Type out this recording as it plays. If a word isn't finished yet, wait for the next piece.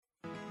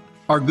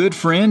Our good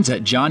friends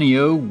at Johnny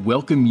O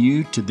welcome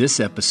you to this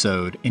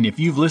episode. And if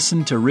you've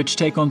listened to Rich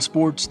Take on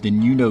Sports,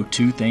 then you know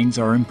two things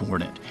are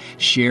important: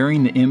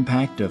 sharing the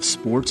impact of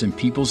sports in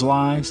people's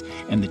lives,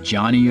 and the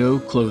Johnny O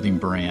clothing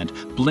brand,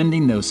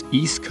 blending those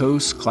East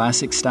Coast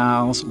classic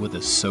styles with a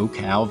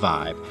SoCal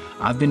vibe.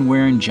 I've been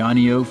wearing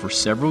Johnny O for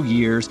several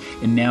years,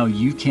 and now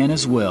you can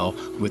as well,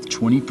 with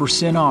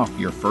 20% off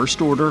your first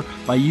order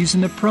by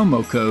using the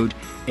promo code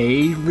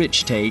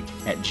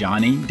ARichTake at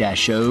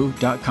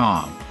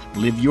johnny-o.com.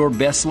 Live your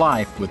best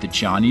life with the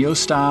Johnny O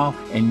style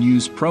and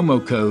use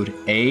promo code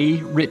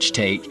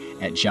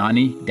ARichTake at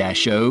johnny-o.com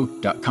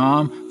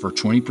for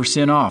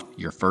 20% off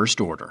your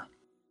first order.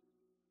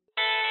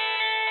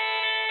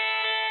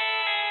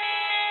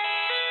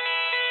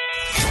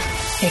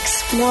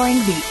 Exploring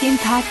the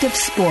impact of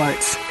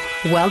sports.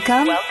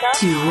 Welcome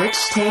to Rich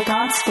Take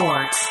on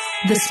Sports,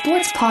 the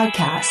sports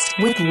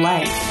podcast with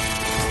life.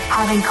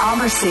 Having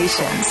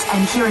conversations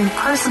and hearing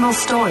personal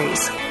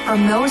stories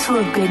from those who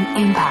have been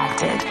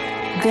impacted,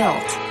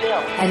 built,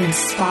 and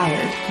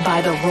inspired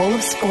by the role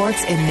of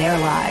sports in their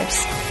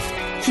lives.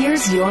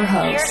 Here's your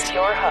host,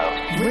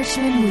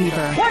 Richmond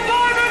Weaver.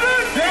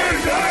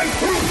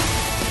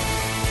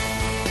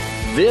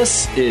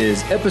 This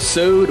is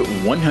episode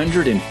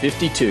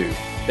 152.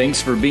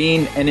 Thanks for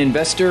being an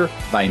investor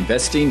by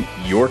investing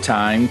your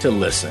time to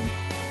listen.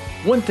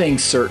 One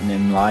thing's certain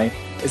in life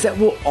is that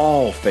we'll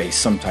all face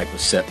some type of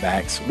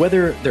setbacks,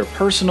 whether they're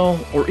personal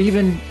or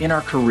even in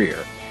our career.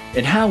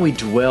 And how we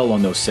dwell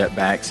on those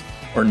setbacks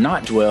or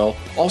not dwell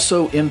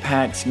also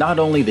impacts not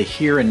only the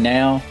here and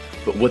now,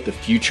 but what the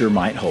future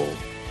might hold.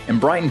 And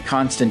Brighton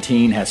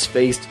Constantine has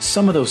faced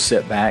some of those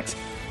setbacks,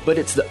 but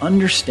it's the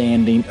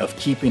understanding of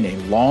keeping a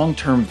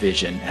long-term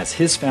vision as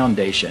his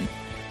foundation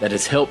that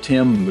has helped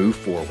him move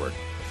forward.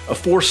 A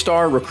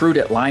 4-star recruit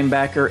at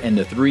linebacker and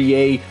the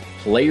 3A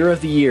Player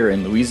of the Year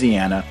in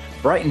Louisiana,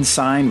 Brighton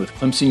signed with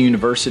Clemson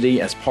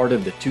University as part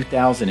of the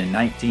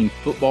 2019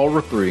 football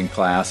recruiting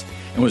class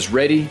and was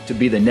ready to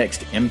be the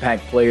next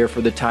impact player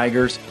for the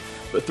Tigers.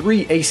 But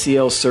 3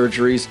 ACL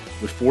surgeries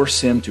would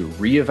force him to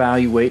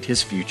reevaluate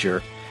his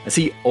future as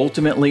he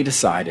ultimately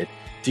decided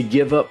to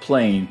give up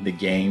playing the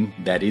game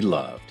that he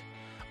loved.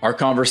 Our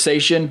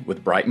conversation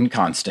with Brighton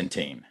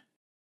Constantine.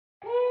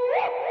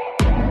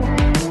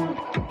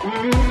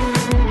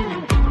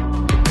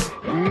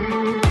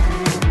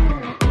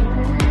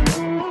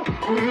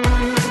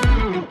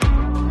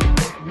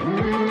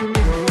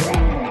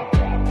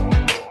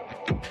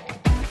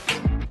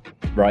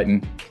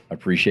 Brighton, I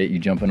appreciate you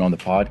jumping on the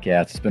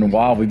podcast. It's been a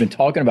while. We've been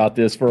talking about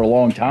this for a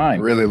long time.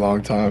 Really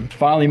long time.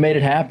 Finally made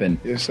it happen.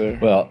 Yes, sir.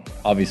 Well,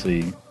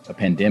 obviously, a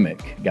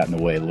pandemic got in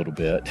the way a little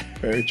bit.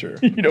 Very true.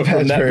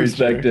 From that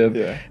perspective.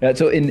 Yeah.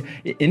 So,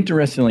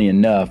 interestingly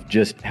enough,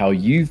 just how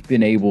you've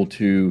been able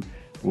to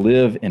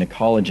live in a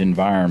college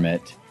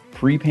environment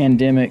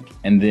pre-pandemic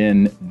and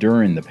then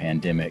during the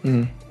pandemic.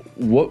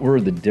 What were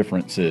the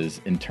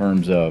differences in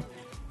terms of,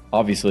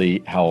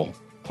 obviously, how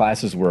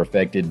classes were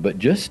affected, but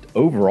just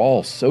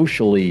overall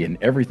socially and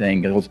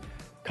everything? Because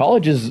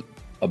college is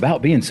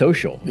about being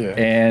social,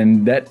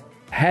 and that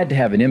had to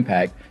have an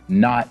impact,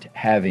 not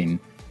having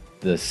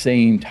the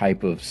same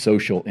type of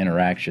social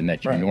interaction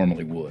that you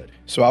normally would.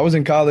 So I was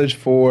in college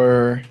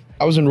I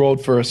was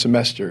enrolled for a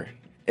semester,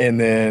 and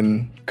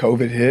then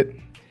COVID hit,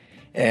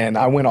 and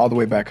I went all the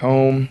way back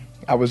home.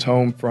 I was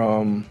home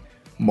from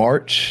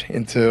March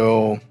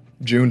until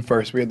June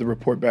 1st. We had to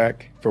report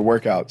back for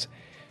workouts.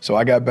 So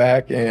I got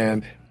back,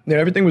 and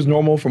everything was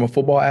normal from a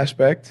football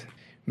aspect,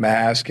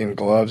 mask and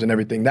gloves and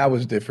everything. That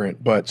was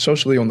different. But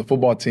socially on the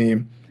football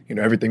team,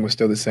 everything was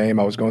still the same.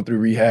 I was going through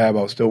rehab.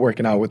 I was still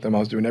working out with them. I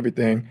was doing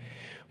everything.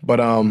 But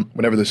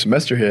whenever the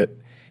semester hit,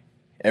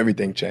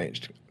 everything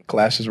changed.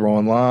 Classes were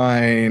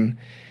online.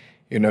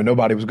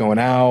 Nobody was going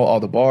out. All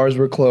the bars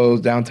were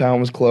closed. Downtown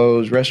was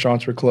closed.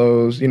 Restaurants were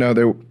closed.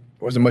 There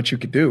wasn't much you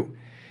could do.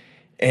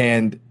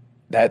 And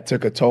that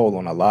took a toll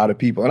on a lot of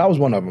people. And I was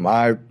one of them.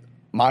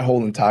 My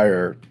whole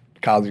entire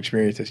college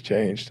experience has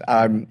changed.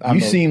 You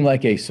seem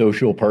like a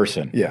social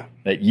person. Yeah.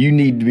 That you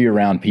need to be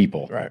around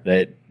people. Right.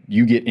 That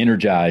you get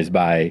energized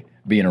by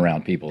being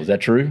around people. Is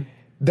that true?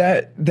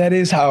 That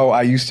is how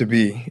I used to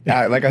be.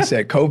 Like I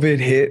said, COVID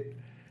hit,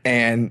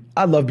 and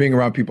I love being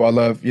around people. I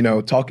love,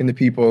 talking to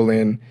people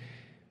and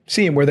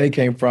seeing where they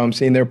came from,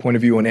 seeing their point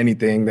of view on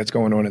anything that's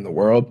going on in the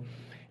world.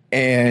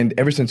 And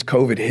ever since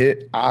COVID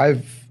hit,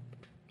 I've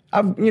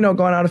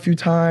gone out a few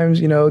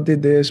times,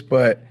 did this,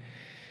 but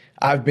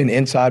I've been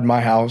inside my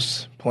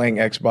house playing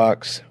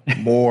Xbox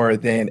more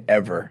than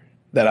ever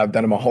that I've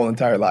done in my whole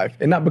entire life.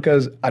 And not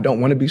because I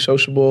don't want to be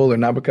sociable or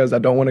not because I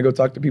don't want to go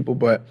talk to people,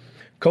 but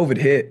COVID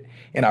hit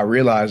and I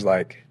realized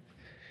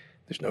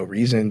there's no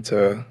reason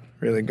to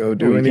really go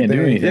do anything. Can't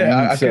do anything.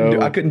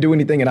 Yeah, I couldn't do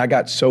anything, and I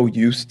got so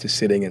used to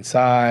sitting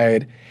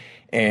inside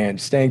and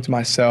staying to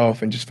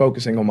myself and just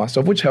focusing on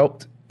myself, which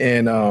helped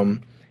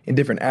in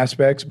different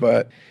aspects,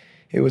 but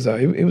it was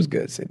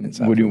good sitting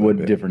inside.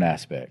 What different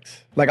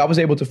aspects? Like I was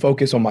able to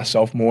focus on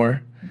myself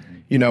more.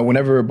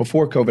 Whenever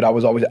before COVID, I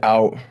was always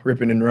out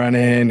ripping and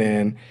running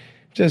and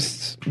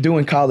just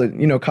doing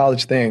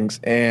college things.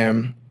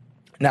 And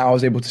now I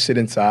was able to sit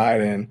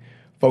inside and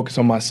focus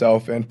on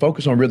myself and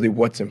focus on really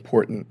what's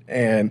important.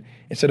 And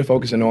instead of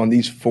focusing on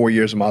these 4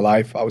 years of my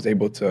life, I was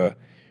able to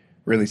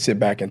really sit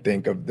back and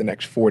think of the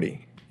next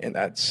 40. And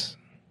that's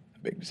a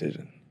big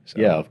decision. So.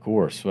 Yeah, of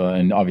course.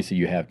 And obviously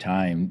you have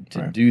time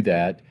to do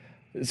that.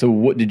 So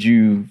what did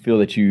you feel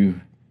that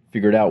you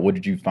figured out? What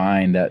did you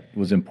find that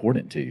was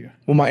important to you?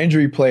 Well, my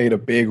injury played a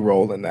big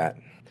role in that.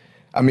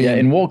 I mean, yeah,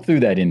 and walk through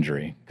that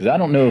injury, because I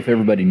don't know if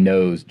everybody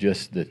knows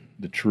just the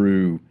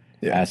true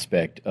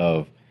aspect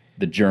of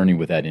the journey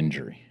with that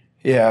injury.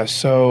 Yeah,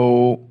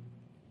 so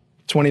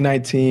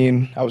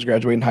 2019, I was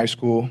graduating high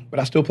school, but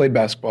I still played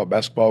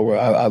basketball.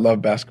 I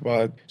love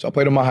basketball. So I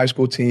played on my high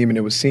school team, and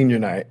it was senior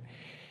night.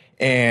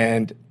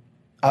 And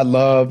I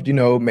loved,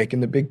 making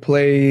the big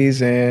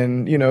plays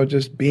and,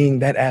 just being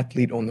that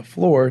athlete on the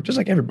floor, just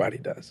like everybody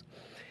does.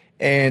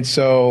 And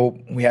so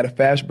we had a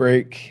fast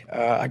break.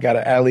 I got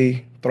an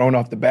alley thrown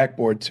off the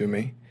backboard to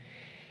me.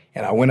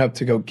 And I went up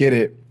to go get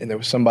it, and there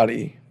was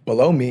somebody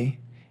below me.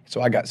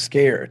 So I got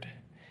scared.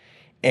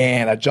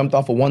 And I jumped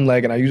off of one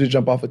leg, and I usually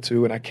jump off of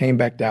two, and I came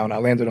back down. I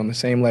landed on the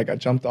same leg I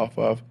jumped off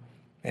of,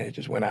 and it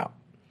just went out.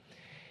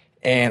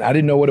 And I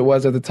didn't know what it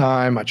was at the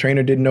time. My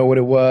trainer didn't know what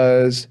it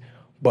was.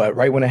 But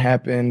right when it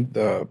happened,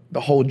 the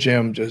whole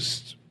gym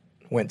just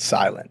went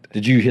silent.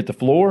 Did you hit the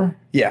floor?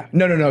 Yeah.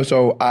 No.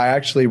 So I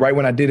actually, right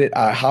when I did it,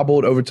 I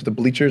hobbled over to the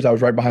bleachers. I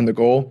was right behind the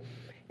goal,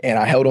 and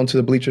I held onto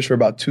the bleachers for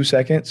about 2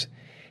 seconds,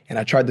 and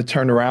I tried to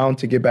turn around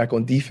to get back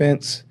on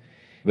defense.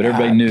 But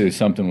everybody knew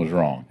something was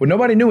wrong. Well,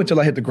 nobody knew until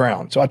I hit the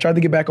ground. So I tried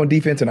to get back on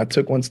defense, and I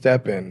took one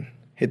step and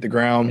hit the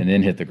ground. And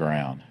then hit the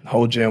ground. The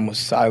whole gym was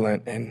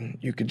silent, and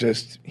you could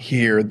just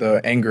hear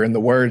the anger, and the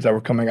words that were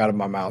coming out of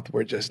my mouth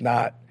were just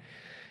not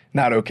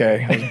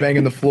okay. I was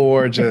banging the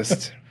floor,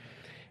 just,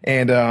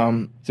 and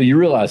so you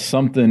realized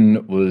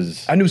something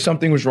was. I knew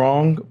something was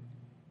wrong,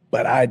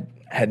 but I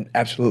had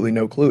absolutely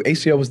no clue.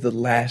 ACL was the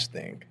last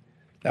thing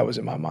that was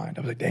in my mind.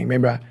 I was like, dang,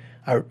 maybe I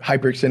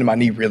hyperextended my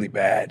knee really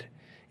bad.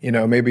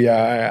 Maybe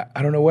I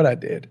don't know what I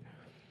did.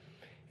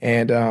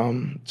 And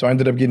so I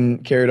ended up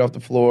getting carried off the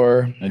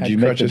floor. Did had you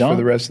make crutches the dunk? for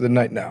the rest of the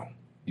night. No.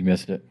 You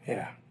missed it?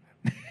 Yeah.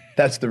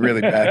 That's the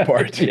really bad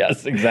part.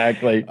 Yes,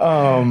 exactly.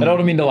 I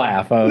don't mean to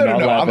laugh. No.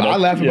 I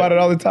laugh about it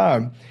all the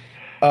time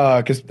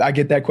because I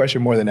get that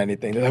question more than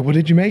anything. They're like, well,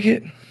 did you make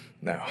it?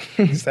 No,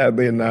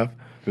 sadly enough.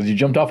 Because you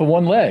jumped off of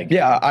one leg.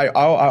 Yeah, I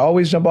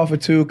always jump off of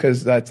two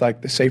because that's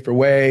like the safer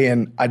way,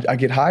 and I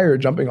get higher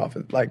jumping off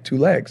of like two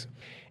legs.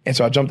 And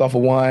so I jumped off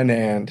of one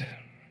and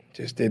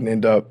just didn't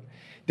end up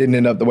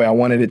the way I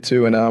wanted it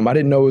to. And I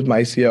didn't know it was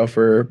my ACL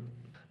for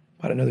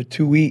about another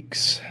 2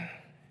 weeks.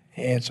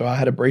 And so I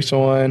had a brace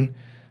on.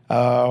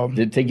 Did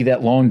it take you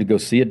that long to go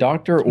see a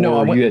doctor, or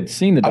No, you had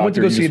seen the doctor? I went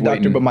to go see a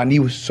doctor, but my knee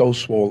was so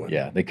swollen.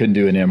 Yeah, they couldn't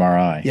do an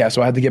MRI. Yeah,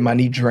 so I had to get my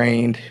knee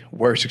drained.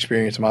 Worst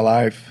experience of my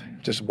life.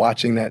 Just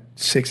watching that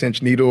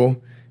 6-inch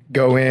needle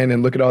go in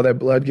and look at all that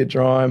blood get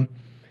drawn.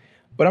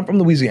 But I'm from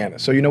Louisiana,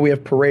 so we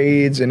have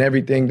parades and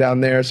everything down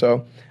there.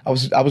 So I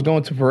was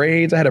going to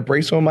parades. I had a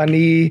brace on my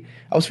knee.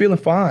 I was feeling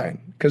fine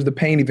because the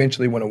pain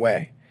eventually went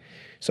away.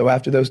 So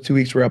after those 2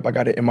 weeks were up, I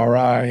got an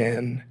MRI,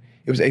 and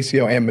it was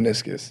ACL and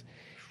meniscus.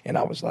 And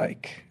I was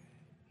like,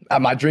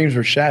 my dreams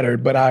were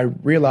shattered, but I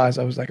realized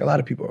I was like, a lot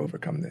of people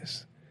overcome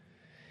this.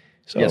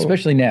 So, yeah,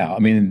 especially now. I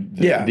mean,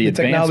 the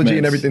technology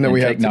and everything that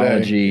we have today.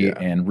 Technology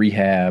and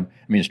rehab.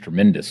 I mean, it's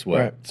tremendous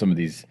what some of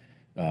these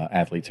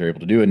athletes are able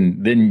to do.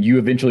 And then you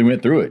eventually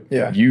went through it.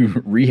 Yeah. You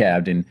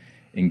rehabbed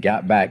and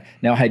got back.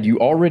 Now, had you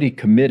already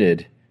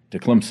committed to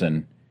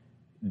Clemson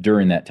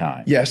during that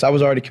time? Yes, I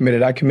was already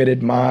committed. I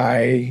committed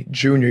my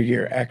junior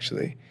year,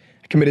 actually.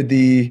 I committed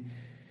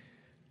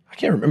I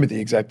can't remember the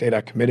exact date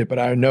I committed, but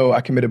I know I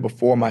committed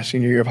before my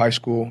senior year of high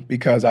school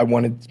because I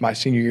wanted my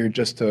senior year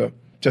just to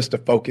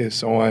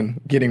focus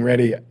on getting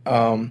ready.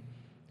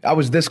 I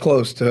was this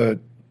close to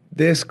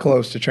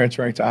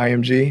transferring to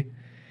IMG.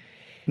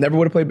 Never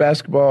would have played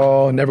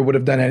basketball, never would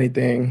have done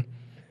anything.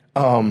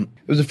 There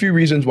was a few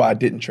reasons why I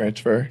didn't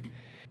transfer.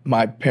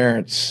 My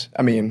parents,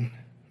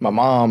 my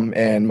mom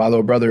and my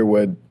little brother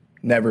would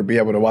never be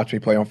able to watch me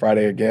play on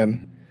Friday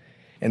again.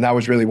 And that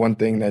was really one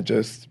thing that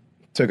just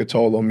took a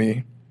toll on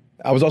me.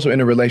 I was also in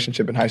a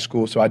relationship in high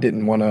school, so I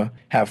didn't want to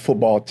have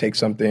football take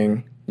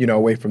something,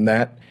 away from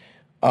that.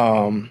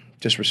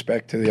 Just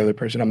respect to the other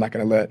person. I'm not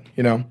going to let.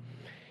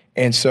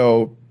 And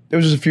so there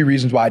was just a few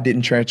reasons why I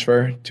didn't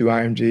transfer to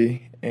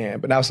IMG.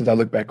 But now since I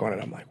look back on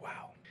it, I'm like,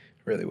 wow,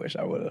 really wish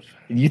I would have.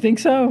 You think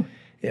so?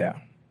 Yeah.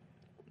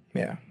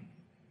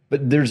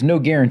 But there's no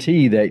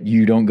guarantee that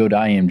you don't go to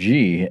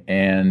IMG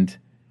and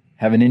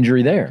have an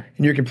injury there.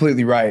 And you're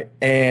completely right.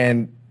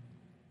 And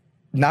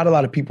not a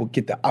lot of people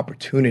get the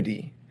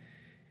opportunity.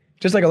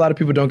 Just like a lot of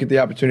people don't get the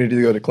opportunity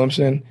to go to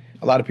Clemson,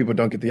 a lot of people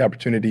don't get the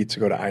opportunity to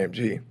go to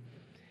IMG.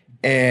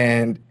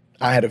 And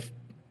I had a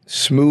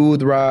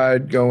smooth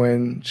ride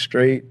going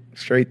straight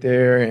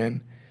there,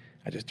 and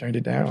I just turned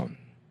it down.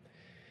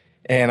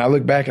 And I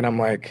look back and I'm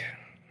like,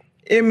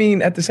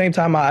 at the same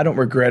time, I don't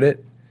regret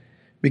it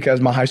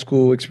because my high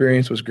school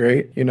experience was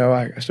great. You know,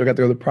 I still got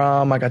to go to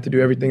prom. I got to do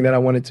everything that I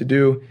wanted to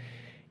do.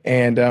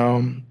 And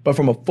but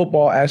from a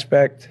football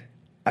aspect,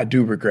 I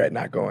do regret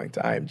not going to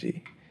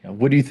IMG. Now,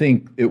 what do you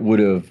think it would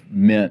have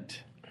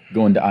meant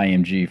going to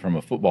IMG from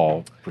a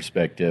football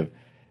perspective?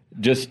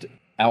 Just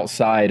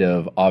outside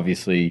of,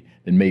 obviously,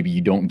 then maybe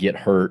you don't get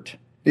hurt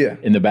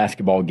in the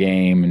basketball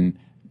game, and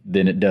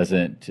then it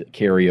doesn't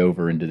carry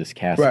over into this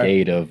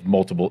cascade of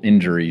multiple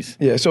injuries.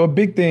 Yeah, so a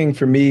big thing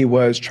for me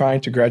was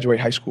trying to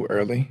graduate high school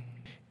early,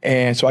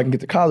 and so I can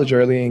get to college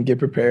early and get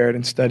prepared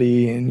and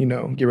study and, you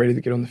know, get ready to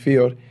get on the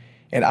field.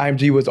 And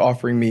IMG was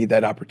offering me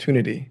that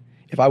opportunity.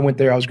 If I went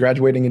there, I was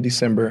graduating in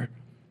December,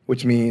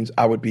 which means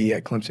I would be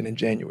at Clemson in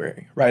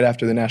January, right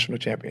after the national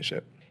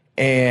championship.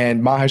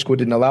 And my high school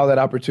didn't allow that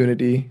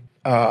opportunity.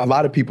 A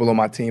lot of people on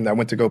my team that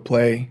went to go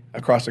play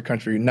across the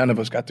country, none of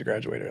us got to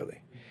graduate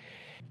early.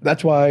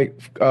 That's why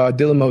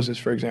Dylan Moses,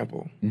 for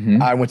example,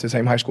 I went to the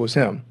same high school as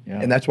him.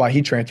 Yeah. And that's why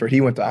he transferred.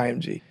 He went to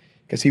IMG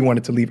because he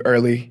wanted to leave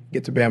early,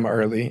 get to Bama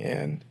early,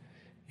 and,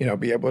 you know,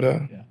 be able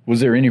to. Yeah. Was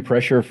there any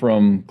pressure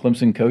from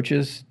Clemson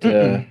coaches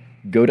to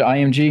go to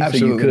IMG Absolutely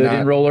so you could not.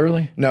 enroll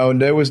early? No,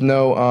 there was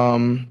no.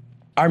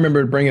 I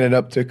remember bringing it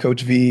up to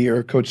Coach V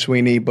or Coach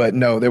Sweeney, but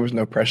no, there was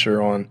no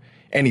pressure on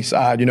any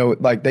side. You know,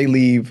 like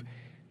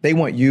they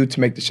want you to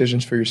make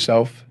decisions for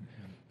yourself,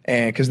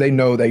 and because they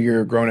know that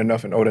you're grown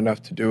enough and old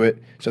enough to do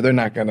it, so they're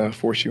not going to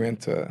force you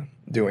into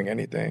doing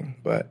anything.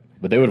 But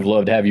they would have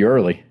loved to have you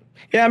early.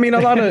 Yeah, I mean, a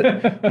lot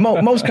of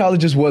most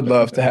colleges would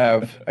love to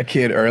have a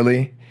kid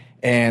early,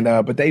 and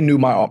but they knew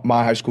my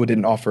high school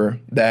didn't offer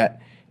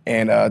that,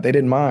 and they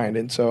didn't mind,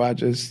 and so I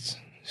just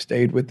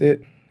stayed with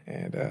it,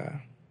 and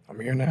I'm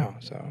here now.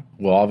 So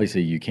well,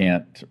 obviously you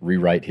can't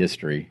rewrite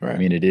history. Right. I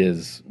mean, it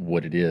is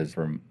what it is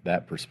from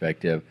that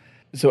perspective.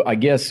 So I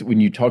guess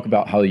when you talk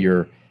about how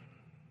your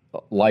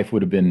life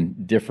would have been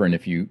different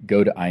if you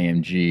go to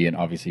IMG, and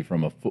obviously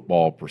from a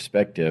football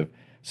perspective,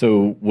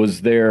 so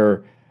was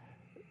there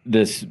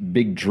this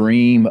big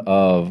dream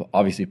of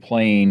obviously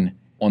playing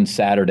on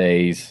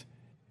Saturdays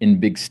in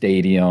big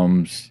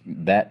stadiums,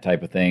 that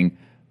type of thing,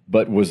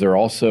 but was there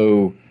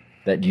also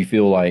that you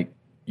feel like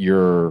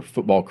your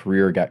football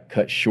career got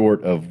cut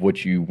short of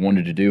what you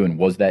wanted to do, and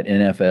was that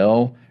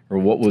NFL, or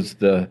what was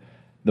the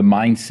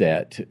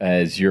mindset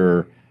as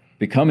you're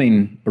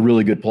becoming a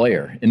really good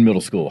player in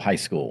middle school, high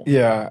school?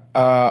 Yeah,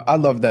 I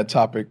love that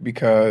topic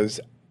because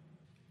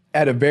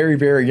at a very,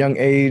 very young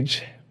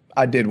age,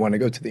 I did want to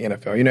go to the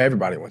NFL. You know,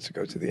 everybody wants to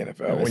go to the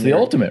NFL. It's the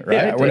ultimate,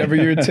 right? Yeah, whenever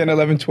you're 10,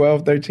 11,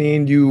 12,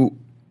 13,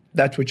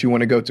 that's what you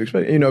want to go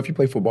to. You know, if you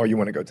play football, you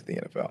want to go to the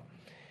NFL.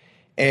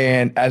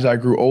 And as I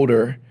grew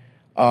older,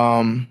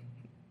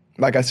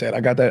 like I said, I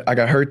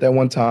got hurt that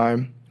one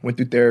time, went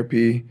through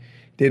therapy,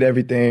 did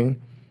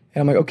everything.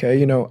 And I'm like, okay,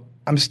 you know,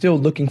 I'm still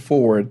looking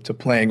forward to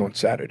playing on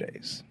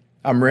Saturdays.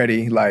 I'm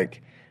ready.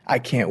 Like, I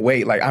can't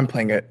wait. Like, I'm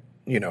playing at,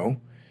 you know,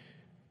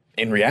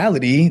 in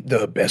reality,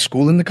 the best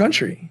school in the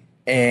country.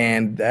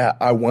 And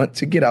I want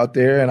to get out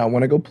there and I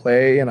want to go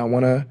play and I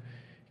want to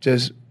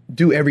just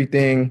do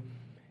everything.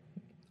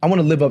 I want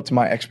to live up to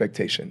my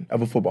expectation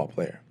of a football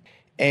player.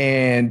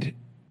 And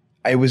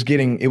it was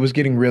getting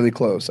really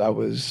close. I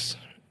was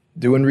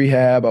doing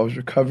rehab. I was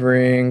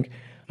recovering.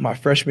 My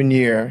freshman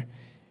year,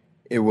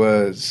 it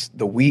was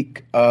the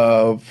week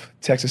of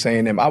Texas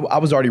A&M. I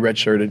was already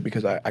redshirted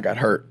because I got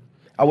hurt.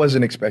 I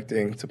wasn't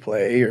expecting to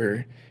play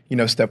or, you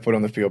know, step foot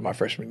on the field my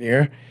freshman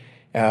year.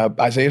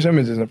 Isaiah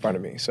Simmons is in front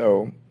of me,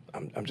 so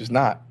I'm just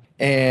not.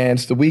 And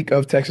it's the week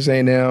of Texas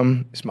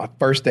A&M. It's my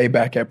first day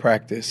back at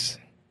practice.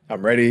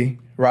 I'm ready,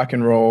 rock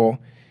and roll,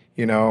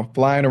 you know,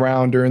 flying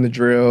around during the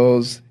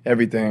drills,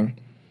 everything.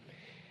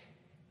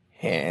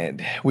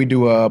 And we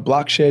do a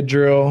block shed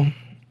drill,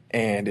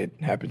 and it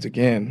happens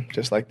again,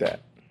 just like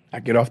that. I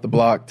get off the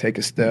block, take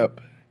a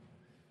step,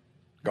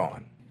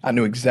 gone. I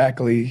knew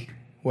exactly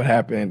what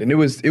happened, and it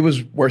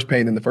was worse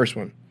pain than the first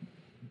one.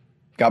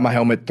 Got my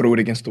helmet, threw it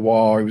against the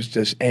wall. It was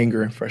just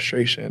anger and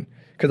frustration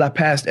because I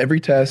passed every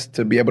test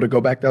to be able to go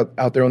back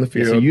out there on the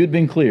field. Yeah, so you had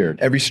been cleared.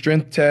 Every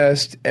strength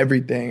test,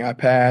 everything I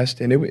passed,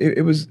 and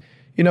it was,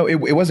 you know,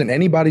 it wasn't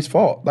anybody's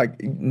fault.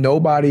 Like,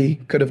 nobody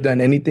could have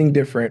done anything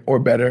different or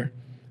better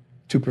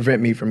to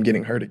prevent me from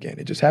getting hurt again.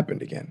 It just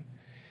happened again,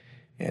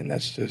 and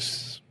that's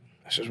just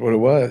what it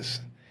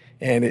was.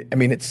 And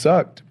it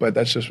sucked, but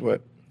that's just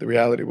what the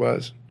reality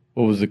was.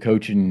 What was the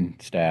coaching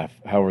staff?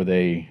 How were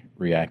they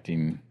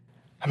reacting?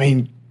 I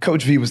mean,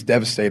 Coach V was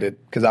devastated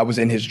because I was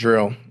in his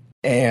drill,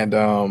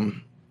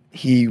 and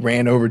he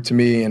ran over to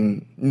me,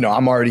 and, you know,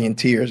 I'm already in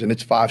tears, and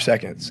it's 5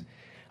 seconds.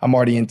 I'm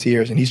already in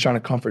tears, and he's trying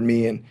to comfort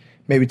me and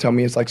maybe tell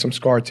me it's like some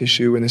scar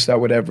tissue and this, that,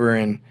 whatever,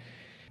 and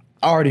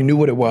I already knew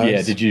what it was.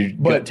 Yeah, did you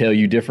tell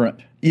you different?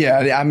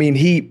 Yeah, I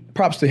mean,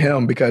 props to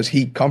him because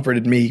he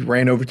comforted me,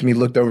 ran over to me,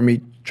 looked over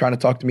me, trying to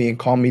talk to me and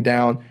calm me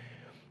down.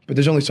 But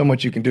there's only so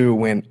much you can do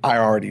when I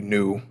already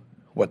knew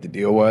what the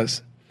deal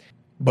was.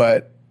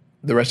 But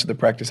the rest of the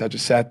practice, I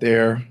just sat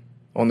there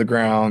on the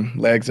ground,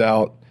 legs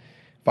out,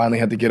 finally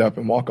had to get up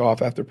and walk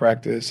off after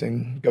practice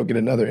and go get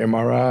another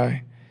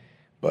MRI.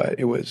 But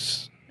it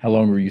was How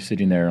long were you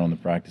sitting there on the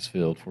practice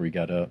field before you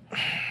got up?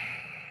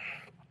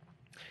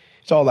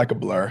 It's all like a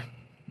blur.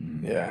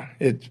 Yeah,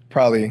 it's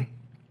probably,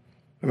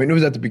 I mean, it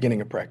was at the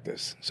beginning of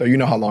practice, so you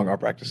know how long our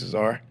practices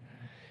are.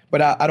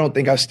 But I don't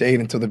think I stayed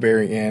until the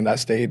very end. I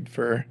stayed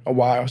for a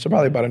while, so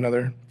probably about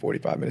another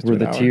 45 minutes to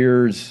an hour. Were the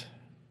tears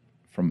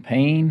from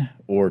pain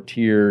or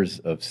tears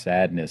of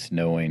sadness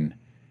knowing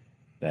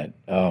that,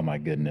 oh my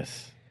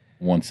goodness,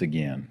 once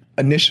again?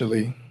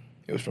 Initially,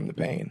 it was from the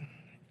pain.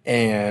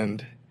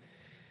 And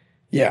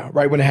yeah,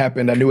 right when it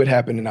happened, I knew it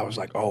happened, and I was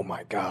like, oh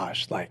my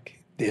gosh,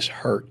 like this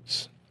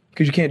hurts.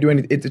 Because you can't do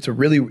anything. It's a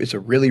really,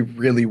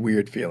 really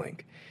weird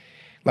feeling.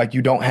 Like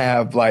you don't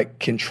have like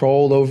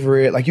control over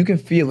it. Like you can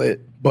feel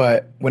it,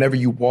 but whenever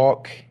you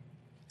walk,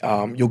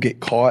 you'll get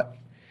caught.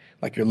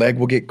 Like your leg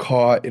will get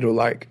caught. It'll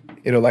like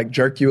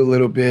jerk you a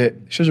little bit.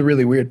 It's just a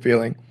really weird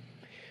feeling.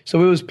 So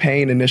it was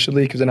pain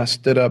initially, because then I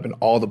stood up and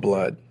all the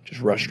blood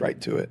just rushed right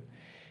to it.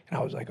 And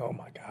I was like, oh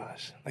my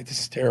gosh, like this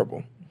is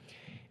terrible.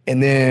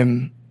 And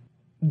then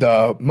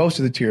most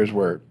of the tears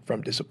were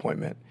from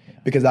disappointment,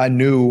 because I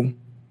knew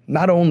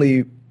not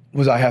only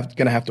was I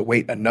going to have to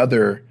wait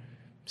another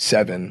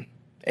 7-8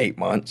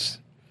 months,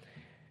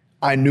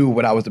 I knew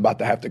what I was about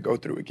to have to go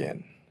through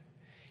again.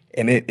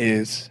 And it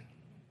is,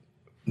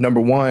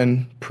 number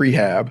one,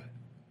 prehab,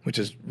 which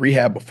is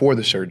rehab before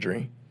the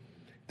surgery.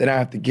 Then I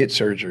have to get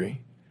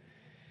surgery,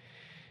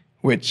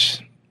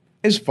 which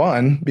is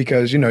fun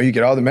because, you know, you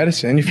get all the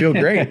medicine, you feel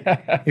great.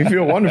 You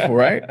feel wonderful,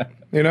 right?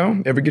 You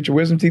know, ever get your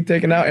wisdom teeth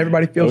taken out?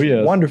 Everybody feels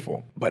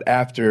wonderful. But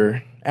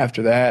after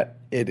that,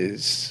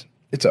 it's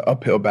an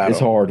uphill battle. It's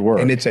hard work.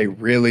 And it's a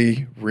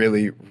really,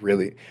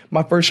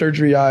 my first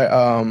surgery,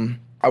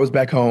 I was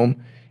back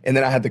home, and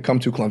then I had to come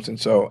to Clemson.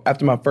 So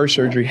after my first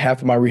surgery, half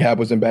of my rehab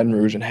was in Baton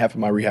Rouge and half of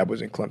my rehab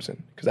was in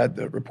Clemson, because I had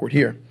to report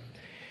here.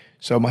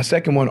 So my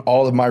second one,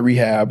 all of my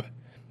rehab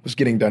was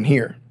getting done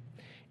here.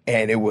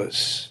 And it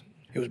was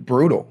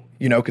brutal,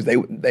 you know, because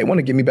they want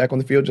to get me back on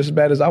the field just as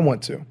bad as I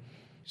want to.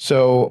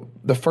 So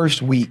the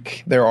first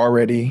week, they're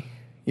already,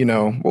 you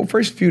know,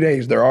 first few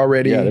days, they're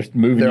already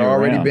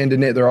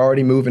bending it, they're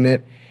already moving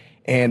it.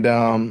 And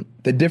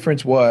the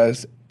difference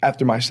was,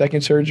 after my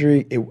second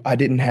surgery, I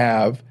didn't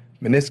have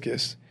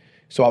meniscus.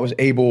 So I was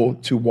able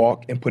to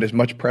walk and put as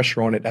much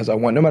pressure on it as I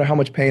want. No matter how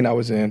much pain I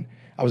was in,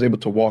 I was able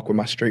to walk with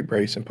my straight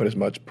brace and put as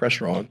much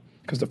pressure on.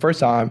 Because the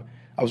first time,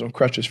 I was on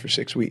crutches for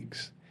 6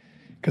 weeks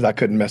because I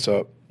couldn't mess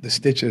up the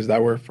stitches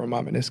that were from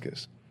my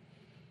meniscus.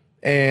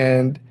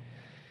 And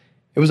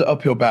it was an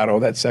uphill battle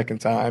that second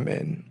time,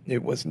 and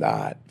it was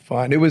not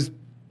fun. It was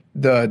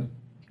the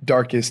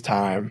darkest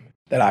time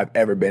that I've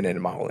ever been in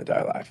my whole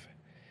entire life.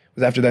 It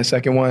was after that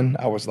second one,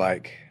 I was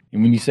like...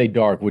 And when you say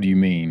dark, what do you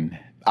mean?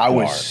 I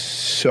was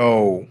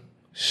so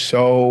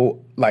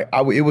like,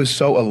 it was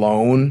so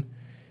alone,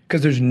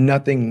 because there's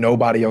nothing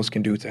nobody else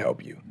can do to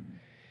help you.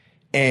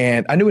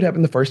 And I knew it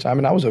happened the first time,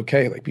 and I was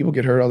okay. Like, people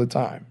get hurt all the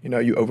time. You know,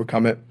 you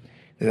overcome it.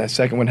 Then that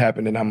second one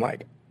happened, and I'm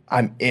like,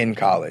 I'm in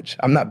college.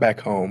 I'm not back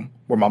home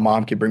where my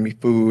mom could bring me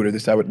food or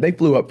this, that. They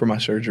flew up for my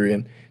surgery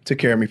and took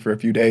care of me for a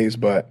few days,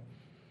 but...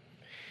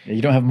 Yeah,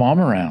 you don't have mom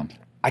around.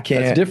 I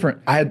can't. That's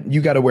different.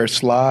 You got to wear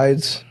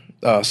slides,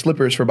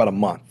 slippers for about a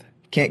month.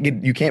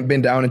 You can't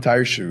bend down and tie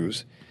your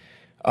shoes.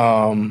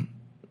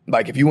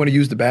 Like, if you want to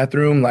use the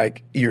bathroom,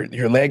 like,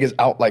 your leg is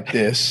out like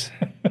this.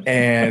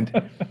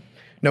 And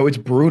no, it's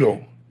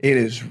brutal. It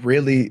is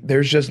really,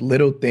 there's just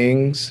little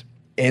things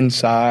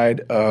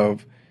inside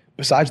of,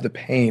 besides the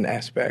pain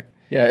aspect.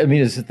 Yeah, I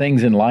mean, it's the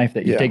things in life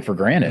that you take for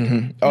granted.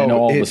 Mm-hmm. And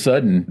all of a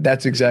sudden,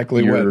 that's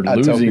exactly what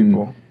I tell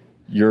people.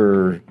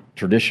 Your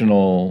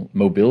traditional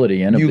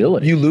mobility and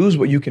ability. You lose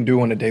what you can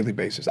do on a daily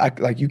basis.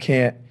 You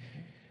can't.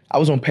 I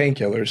was on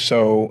painkillers,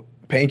 so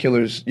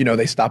painkillers, you know,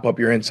 they stop up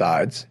your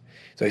insides.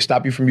 So they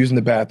stop you from using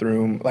the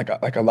bathroom, like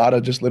a lot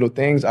of just little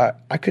things. I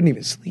couldn't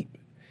even sleep.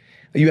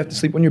 You have to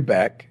sleep on your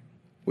back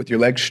with your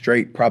legs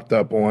straight, propped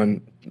up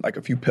on like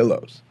a few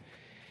pillows.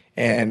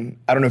 And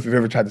I don't know if you've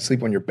ever tried to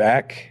sleep on your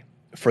back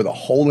for the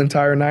whole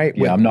entire night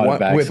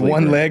with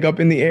one leg up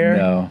in the air.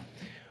 No.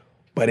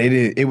 But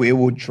it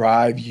will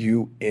drive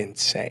you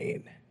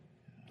insane.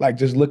 Like,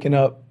 just looking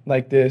up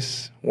like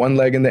this, one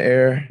leg in the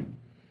air,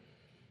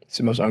 it's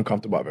the most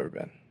uncomfortable I've ever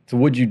been. So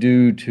what'd you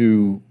do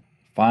to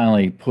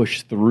finally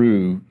push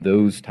through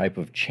those type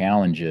of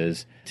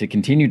challenges to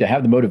continue to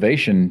have the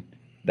motivation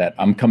that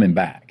I'm coming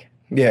back?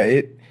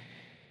 Yeah,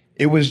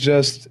 it was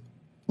just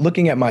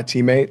looking at my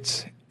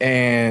teammates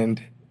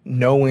and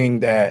knowing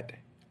that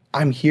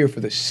I'm here for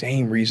the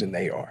same reason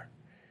they are.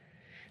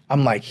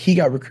 I'm like, he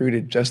got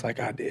recruited just like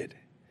I did.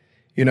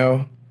 You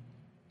know?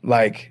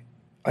 Like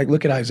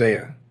look at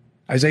Isaiah.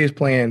 Isaiah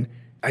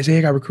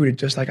got recruited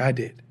just like I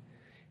did.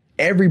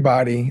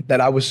 Everybody that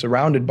I was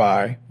surrounded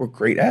by were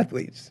great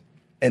athletes.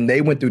 And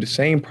they went through the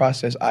same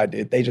process I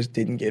did. They just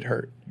didn't get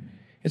hurt.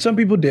 And some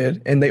people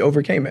did, and they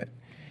overcame it.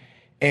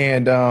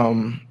 And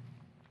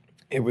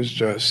it was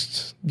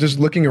just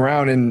looking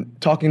around and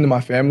talking to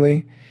my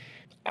family.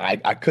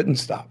 I couldn't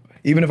stop.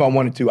 Even if I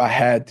wanted to, I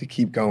had to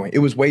keep going. It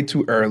was way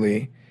too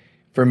early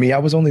for me. I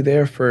was only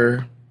there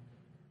for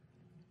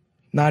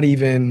not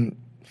even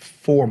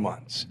 4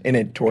 months, and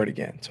it tore it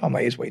again. So I'm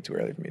like, it's way too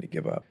early for me to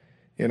give up,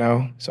 you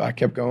know? So I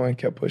kept going,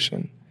 kept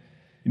pushing.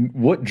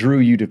 What drew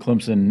you to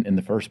Clemson in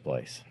the first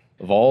place?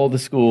 Of all the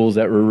schools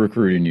that were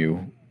recruiting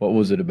you, what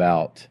was it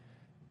about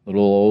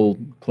little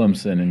old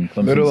Clemson and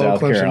Clemson, Little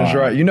South old Clemson Carolina? is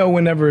right. You know,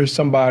 whenever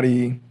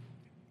somebody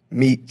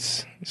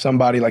meets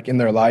somebody like in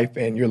their life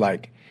and you're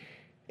like,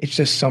 it's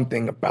just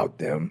something about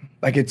them.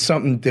 Like it's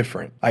something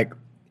different. Like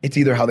it's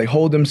either how they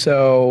hold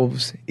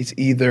themselves, it's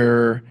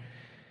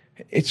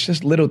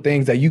just little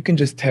things that you can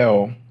just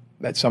tell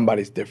that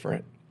somebody's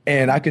different.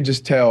 And I could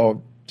just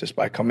tell just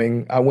by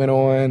coming. I went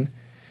on,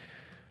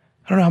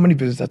 I don't know how many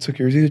visits I took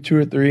here. It was either 2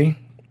 or 3.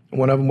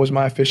 One of them was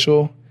my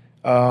official.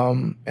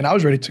 And I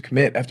was ready to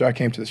commit after I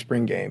came to the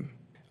spring game.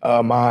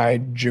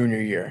 My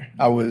junior year.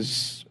 My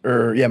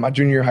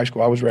junior year of high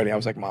school, I was ready. I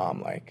was like,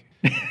 Mom,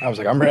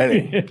 I'm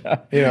ready. Yeah.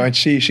 You know, and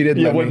she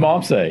didn't let me. What did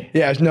Mom say?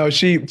 Yeah, no,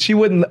 she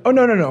wouldn't. Oh,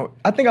 no.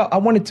 I think I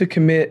wanted to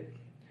commit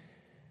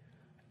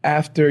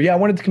after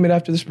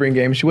the spring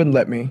game. She wouldn't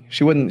let me.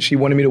 She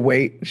wanted me to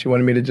wait. She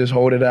wanted me to just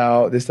hold it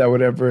out, this, that,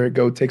 whatever,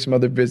 go take some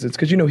other visits.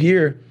 Because, you know,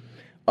 here,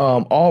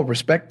 all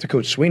respect to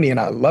Coach Sweeney, and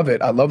I love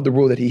it. I love the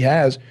rule that he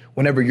has.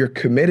 Whenever you're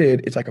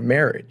committed, it's like a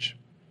marriage.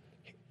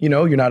 You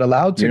know, you're not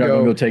allowed to You're not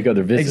going to go take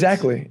other visits.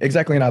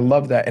 Exactly, and I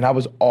love that, and I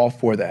was all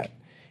for that.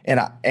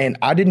 And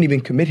I didn't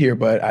even commit here,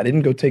 but I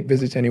didn't go take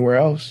visits anywhere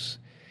else.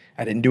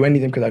 I didn't do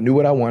anything because I knew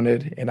what I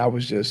wanted, and I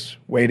was just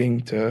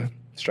waiting to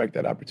strike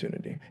that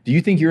opportunity. Do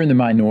you think you're in the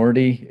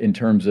minority in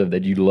terms of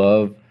that you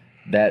love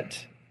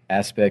that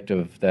aspect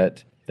of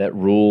that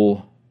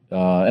rule?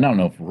 And I don't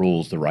know if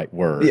 "rule" is the right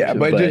word. Yeah,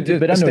 but I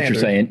know what standard. you're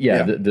saying.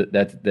 Yeah.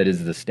 That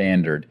is the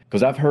standard.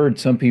 Because I've heard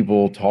some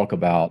people talk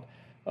about,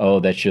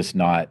 that's just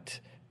not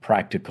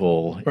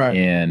practical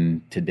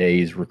in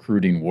today's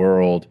recruiting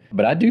world.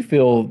 But I do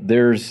feel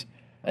there's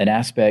an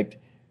aspect.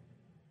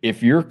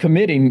 If you're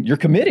committing, you're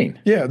committing.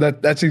 Yeah,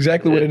 that's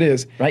exactly what it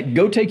is. Right?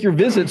 Go take your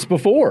visits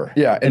before.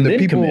 Yeah, and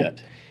then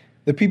commit.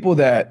 The people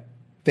that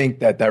think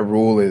that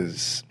rule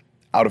is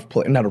out of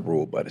place, not a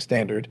rule, but a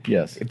standard.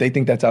 Yes. If they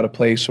think that's out of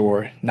place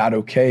or not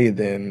okay,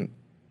 then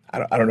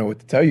I don't know what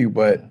to tell you.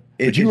 But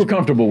you were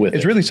comfortable with it.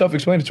 It's really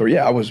self-explanatory.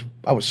 Yeah, I was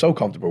so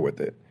comfortable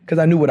with it because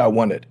I knew what I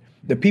wanted.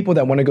 The people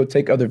that want to go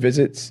take other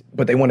visits,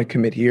 but they want to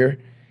commit here,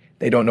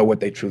 they don't know what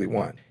they truly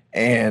want.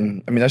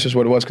 And I mean, that's just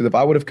what it was. Because if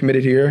I would have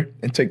committed here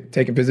and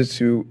taken visits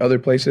to other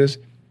places,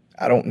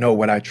 I don't know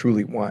what I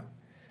truly want.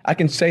 I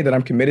can say that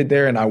I'm committed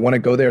there and I want to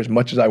go there as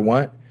much as I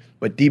want,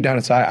 but deep down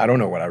inside, I don't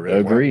know what I really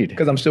want. Agreed.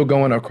 Because I'm still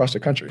going across the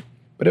country.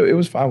 But it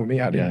was fine with me.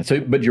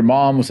 But your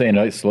mom was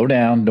saying, slow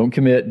down, don't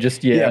commit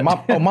just yet.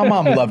 Yeah, my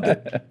mom loved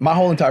it. My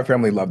whole entire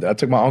family loved it. I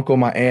took my uncle,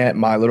 my aunt,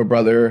 my little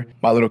brother,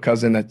 my little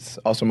cousin that's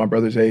also my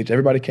brother's age.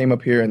 Everybody came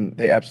up here and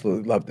they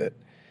absolutely loved it.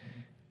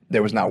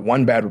 There was not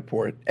one bad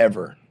report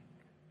ever.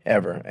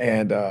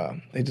 And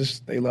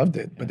they loved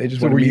it, but they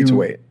just wanted me to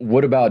wait.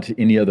 What about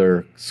any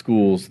other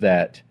schools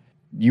that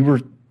you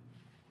were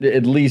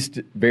at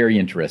least very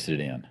interested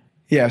in?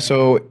 Yeah,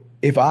 so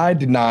if I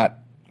did not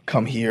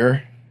come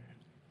here,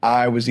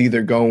 I was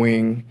either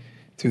going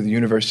to the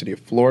University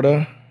of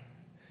Florida,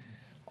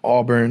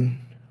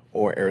 Auburn,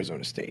 or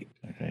Arizona State.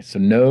 Okay, so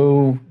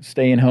no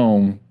staying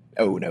home.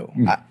 Oh, no.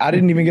 I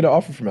didn't even get an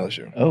offer from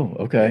LSU. Oh,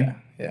 okay.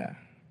 Yeah.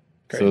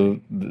 Crazy. So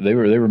they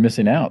were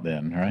missing out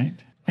then, right?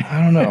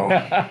 I don't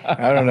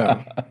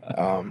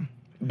know.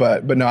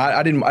 But no,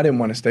 I didn't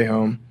want to stay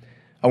home.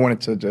 I wanted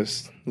to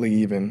just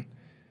leave and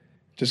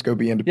just go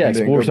be independent.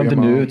 Yeah, explore something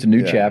new. It's a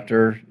new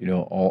chapter. You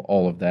know,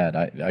 all of that.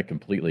 I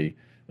completely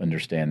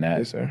understand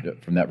that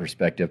from that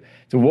perspective.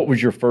 So what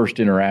was your first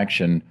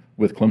interaction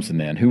with Clemson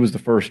then? Who was the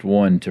first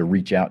one to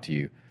reach out to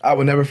you? I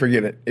will never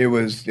forget it. It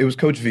was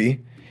Coach V.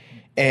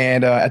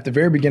 And at the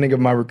very beginning of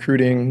my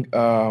recruiting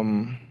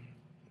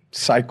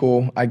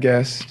cycle, I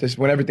guess, just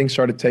when everything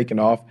started taking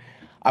off,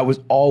 I was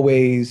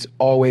always,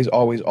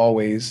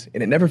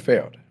 and it never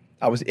failed.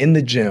 I was in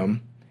the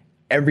gym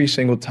every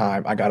single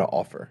time I got an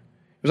offer.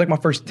 It was like my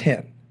first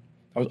 10.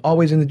 I was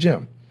always in the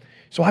gym.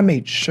 So I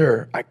made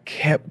sure I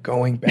kept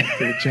going back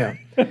to the gym.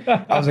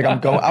 I was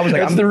like,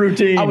 That's the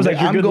routine. I was like,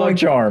 I'm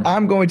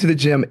going to the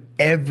gym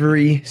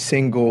every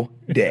single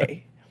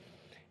day.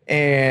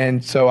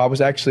 And so I was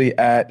actually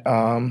at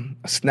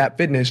Snap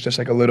Fitness, just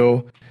like a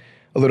little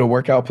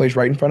workout place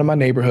right in front of my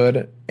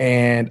neighborhood.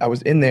 And I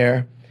was in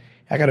there.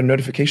 I got a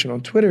notification on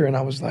Twitter, and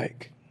I was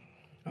like,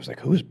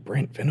 who is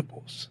Brent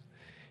Venables?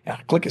 And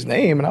I click his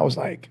name, and I was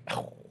like,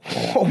 oh,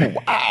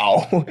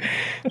 wow.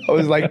 I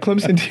was like,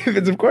 Clemson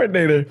defensive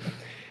coordinator.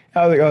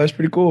 I was like, oh, that's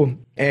pretty cool.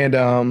 And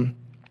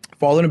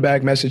followed him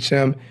back, messaged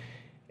him.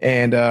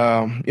 And,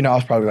 I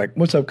was probably like,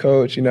 what's up,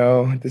 coach?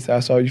 I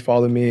saw you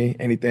follow me,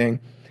 anything.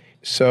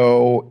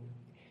 So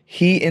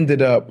he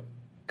ended up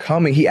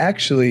coming. I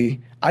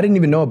didn't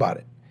even know about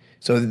it.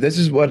 So this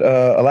is what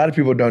a lot of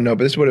people don't know,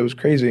 but this is what it was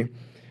crazy.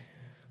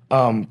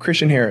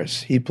 Christian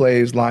Harris, he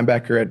plays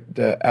linebacker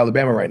at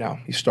Alabama right now.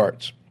 He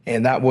starts.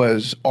 And that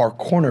was our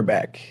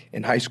cornerback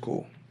in high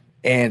school.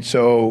 And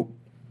so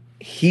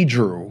he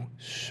drew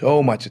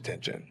so much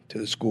attention to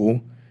the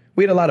school.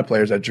 we had a lot of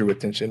players that drew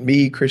attention.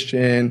 Me,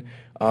 Christian,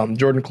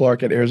 Jordan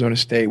Clark at Arizona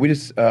State. We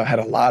just had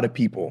a lot of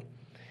people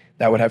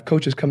that would have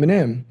coaches coming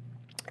in.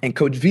 And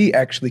Coach V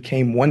actually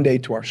came one day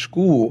to our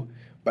school,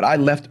 but I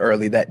left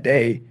early that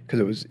day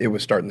because it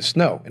was starting to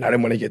snow, and I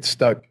didn't want to get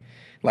stuck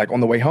like on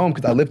the way home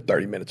because I lived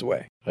 30 minutes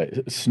away.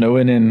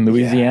 Snowing in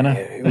Louisiana?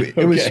 Yeah,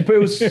 it was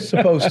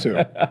supposed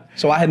to.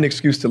 So I had an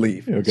excuse to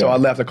leave. Okay. So I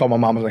left. I called my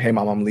mom. I was like, hey,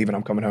 Mom, I'm leaving.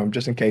 I'm coming home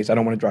just in case. I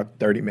don't want to drive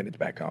 30 minutes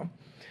back home.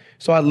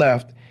 So I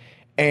left,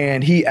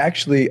 and he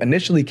actually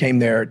initially came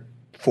there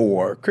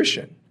for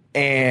Christian.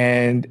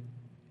 And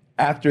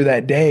after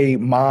that day,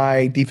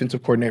 my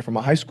defensive coordinator from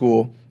my high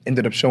school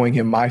ended up showing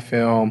him my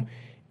film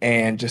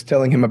and just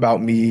telling him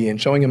about me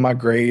and showing him my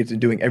grades and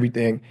doing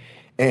everything.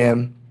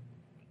 And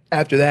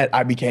after that,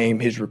 I became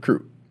his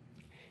recruit.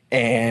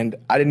 And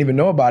I didn't even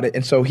know about it.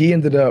 And so he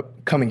ended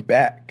up coming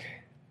back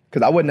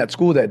because I wasn't at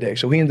school that day.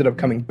 So he ended up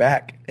coming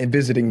back and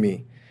visiting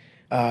me.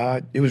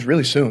 It was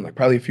really soon, like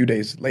probably a few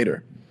days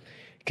later.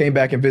 Came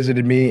back and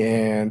visited me,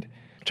 and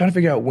I'm trying to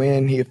figure out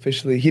when he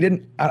officially,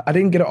 I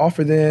didn't get an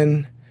offer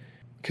then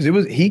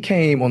because he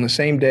came on the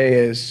same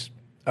day as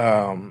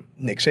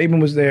Nick Saban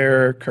was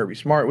there, Kirby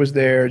Smart was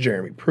there,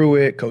 Jeremy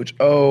Pruitt, Coach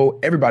O,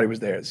 everybody was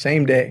there the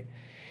same day.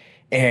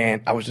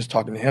 And I was just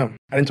talking to him.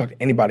 I didn't talk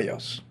to anybody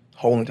else the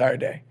whole entire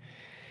day.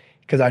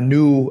 Because I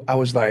knew, I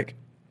was like,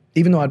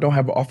 even though I don't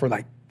have an offer,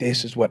 like,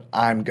 this is what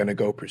I'm going to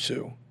go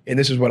pursue. And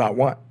this is what I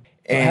want.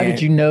 And how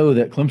did you know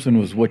that Clemson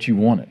was what you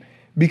wanted?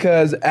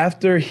 Because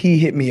after he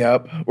hit me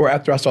up, or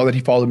after I saw that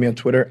he followed me on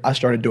Twitter, I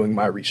started doing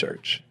my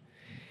research.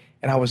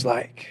 And I was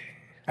like,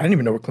 I didn't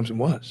even know where Clemson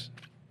was.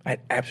 I had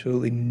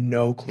absolutely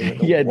no clue in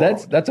the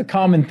world. That's a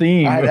common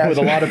theme with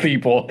a lot of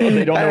people.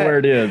 They don't know where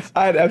it is.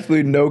 I had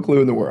absolutely no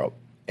clue in the world.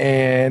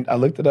 And I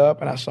looked it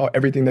up, and I saw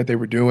everything that they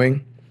were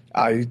doing.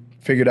 I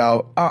figured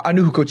out, I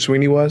knew who Coach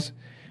Sweeney was,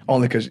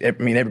 only because,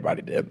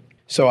 everybody did.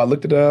 So I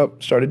looked it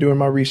up, started doing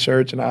my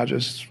research, and I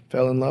just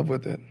fell in love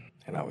with it.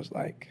 And I was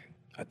like,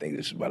 I think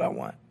this is what I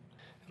want.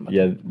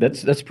 Yeah,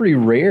 that's pretty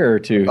rare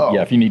to,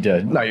 if you need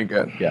to. No, you're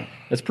good. Yeah,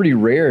 that's pretty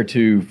rare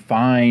to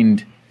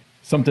find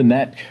something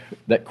that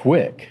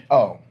quick.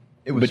 Oh,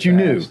 it was But you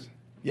knew.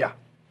 Yeah.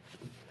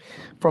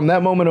 From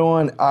that moment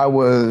on, I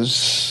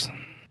was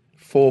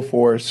full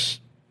force,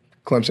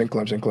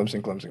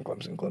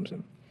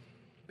 Clemson.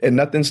 And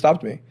nothing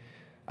stopped me.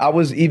 I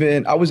was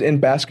in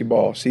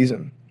basketball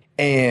season,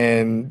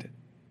 and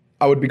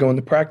I would be going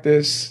to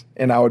practice,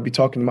 and I would be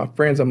talking to my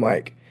friends. I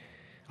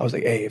was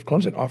like, hey, if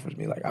Clemson offers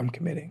me, like, I'm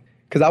committing.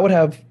 Because I would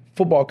have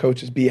football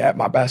coaches be at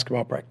my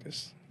basketball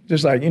practice.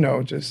 Just like,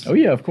 just. Oh,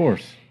 yeah, of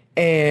course.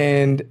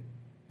 And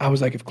I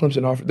was like, if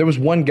Clemson offered, there was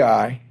one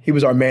guy, he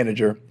was our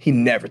manager. He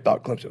never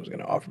thought Clemson was going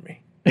to offer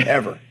me,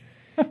 ever.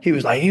 He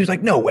was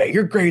like, no way,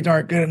 your grades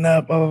aren't good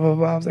enough, blah, blah, blah,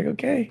 blah. I was like,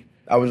 okay.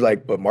 I was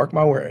like, but mark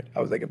my word.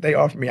 I was like, if they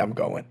offer me, I'm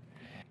going.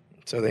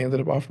 So they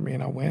ended up offering me,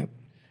 and I went.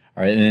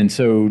 All right, and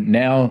so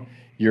now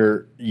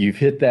you've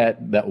hit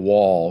that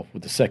wall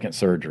with the second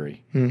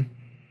surgery, and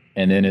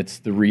then it's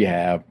the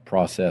rehab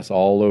process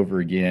all over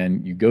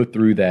again. You go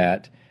through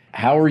that.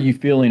 How are you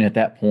feeling at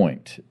that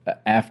point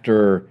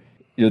after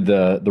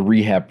the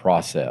rehab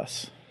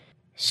process?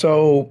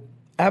 So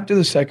after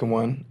the second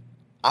one,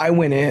 I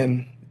went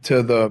in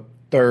to the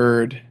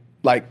third,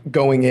 like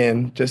going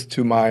in just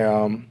to my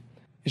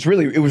it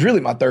was really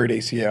my third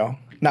ACL,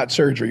 not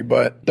surgery,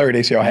 but third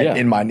ACL I had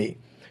in my knee.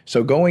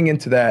 So going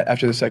into that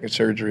after the second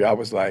surgery, I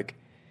was like,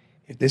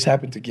 if this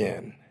happens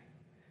again,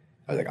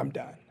 I was like, I'm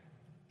done.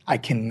 I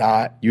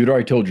cannot. You had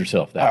already told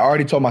yourself that. I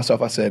already told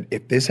myself, I said,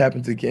 if this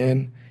happens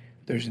again,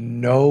 there's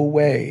no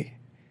way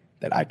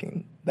that I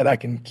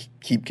can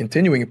keep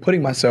continuing and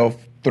putting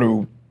myself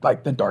through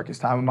like the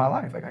darkest time of my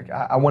life. Like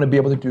I want to be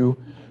able to do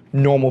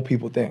normal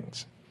people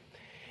things.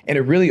 And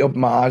it really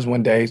opened my eyes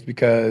one day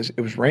because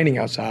it was raining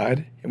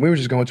outside and we were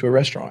just going to a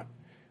restaurant.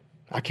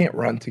 I can't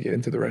run to get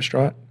into the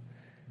restaurant.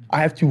 I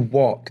have to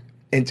walk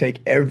and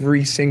take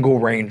every single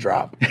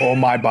raindrop on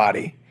my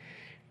body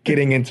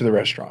getting into the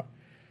restaurant.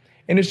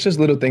 And it's just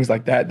little things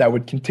like that that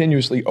would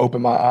continuously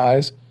open my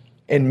eyes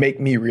and make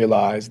me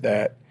realize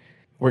that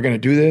we're going to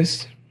do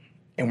this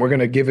and we're going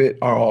to give it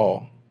our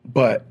all.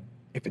 But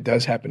if it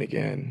does happen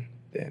again,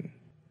 then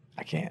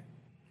I can't.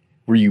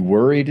 Were you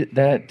worried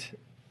that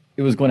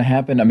it was going to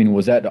happen? I mean,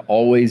 was that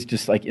always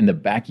just like in the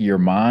back of your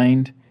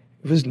mind?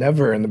 It was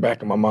never in the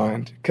back of my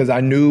mind because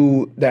I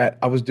knew that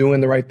I was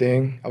doing the right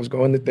thing. I was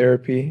going to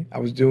therapy. I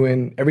was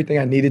doing everything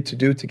I needed to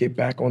do to get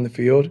back on the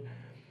field.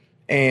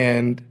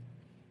 And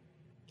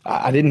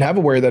I didn't have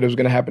a worry that it was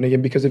going to happen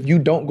again because if you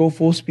don't go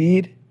full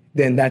speed,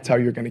 then that's how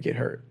you're going to get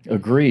hurt.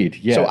 Agreed.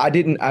 Yeah. So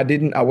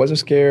I wasn't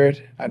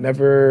scared. I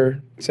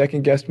never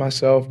second guessed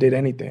myself, did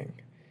anything.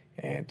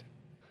 But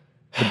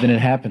then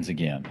it happens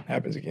again.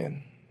 Happens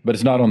again. But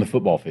it's not on the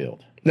football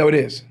field. No, it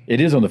is.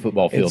 It is on the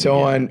football field. It's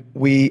on,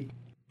 we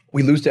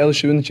lose to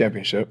LSU in the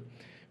championship,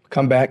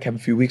 come back, have a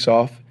few weeks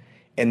off,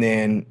 and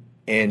then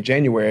in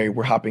January,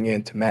 we're hopping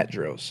into mat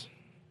drills,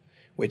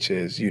 which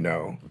is,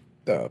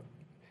 the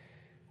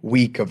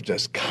week of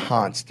just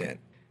constant.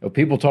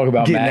 People talk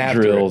about mat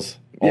drills.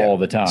 all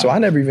the time. So I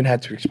never even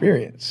had to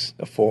experience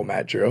a full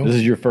mat drill. This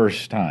is your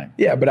first time.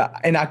 Yeah, but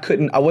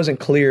I wasn't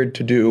cleared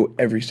to do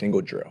every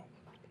single drill.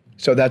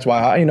 So that's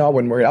why I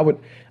wasn't worried. I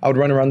would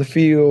run around the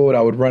field.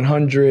 I would run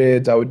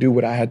hundreds. I would do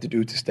what I had to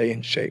do to stay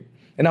in shape.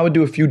 And I would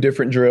do a few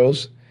different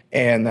drills,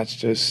 and that's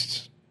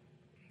just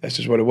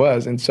what it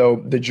was. And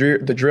so the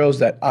drills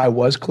that I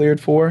was cleared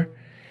for,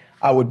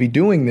 I would be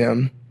doing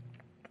them,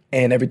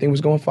 and everything was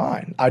going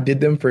fine. I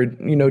did them for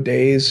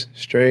days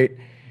straight.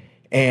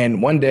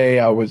 And one day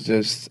I was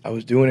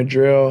doing a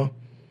drill,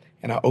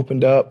 and I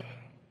opened up.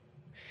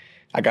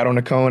 I got on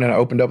the cone and I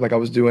opened up like I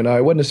was doing.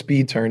 It wasn't a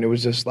speed turn. It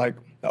was just like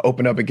I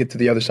opened up and get to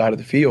the other side of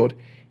the field,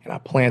 and I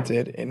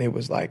planted, and it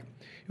was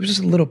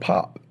just a little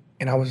pop,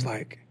 and I was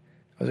like,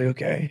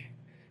 okay,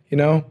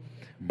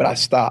 but I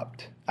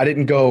stopped. I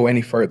didn't go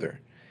any further.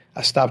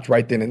 I stopped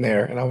right then and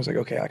there, and I was like,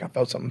 okay, like I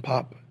felt something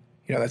pop.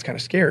 That's kind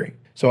of scary.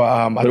 So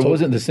but it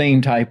wasn't the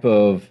same type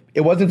of.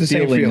 It wasn't the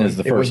same feeling as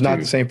the first. It was not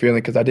two. the same feeling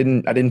because I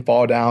didn't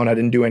fall down. I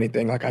didn't do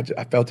anything. Like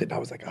I felt it, and I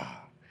was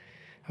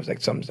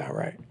like, something's not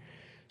right.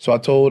 So I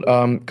told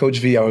Coach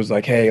V, I was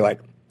like, hey, like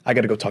I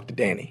got to go talk to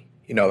Danny.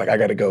 Like I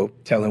got to go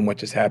tell him what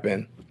just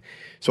happened.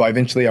 So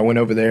eventually I went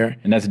over there.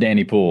 And that's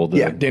Danny Poole,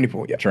 Danny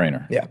Poole,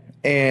 trainer. Yeah.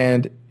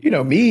 And,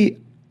 me,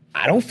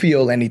 I don't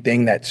feel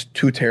anything that's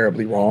too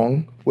terribly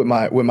wrong with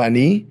my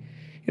knee.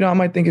 I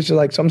might think it's just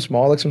like something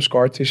small, like some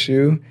scar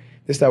tissue,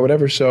 this, that,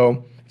 whatever.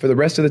 So for the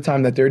rest of the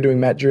time that they're doing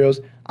mat drills,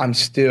 I'm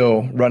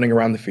still running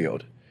around the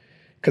field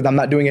because I'm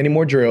not doing any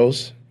more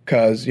drills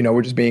because,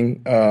 we're just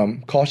being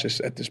cautious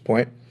at this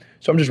point.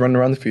 So I'm just running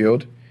around the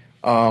field,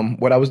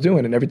 what I was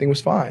doing, and everything was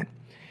fine.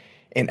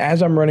 And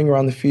as I'm running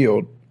around the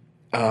field,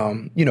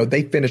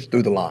 they finished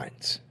through the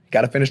lines.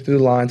 Got to finish through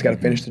the lines, got to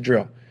finish the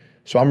drill.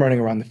 So I'm running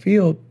around the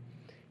field,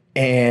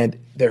 and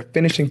they're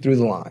finishing through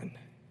the line.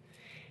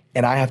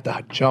 And I have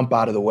to jump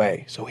out of the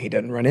way so he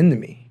doesn't run into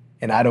me,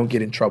 and I don't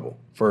get in trouble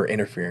for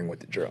interfering with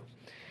the drill.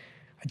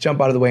 I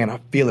jump out of the way, and I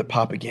feel it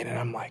pop again, and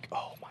I'm like,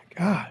 oh, my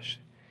gosh.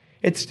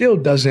 It still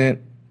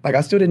doesn't,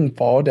 I still didn't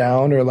fall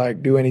down or,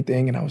 do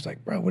anything, and I was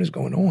like, bro, what is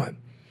going on?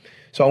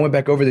 So I went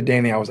back over to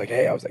Danny. I was like,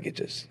 hey, it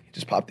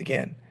just popped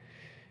again,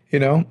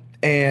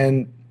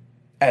 And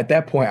at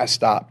that point, I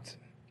stopped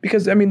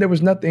because, there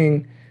was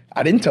nothing.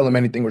 I didn't tell him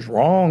anything was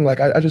wrong.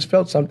 I just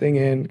felt something,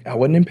 and I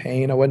wasn't in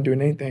pain. I wasn't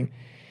doing anything.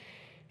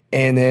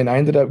 And then I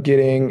ended up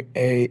getting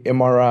a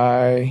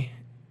MRI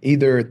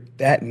either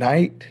that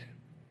night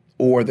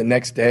or the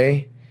next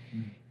day,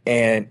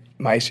 and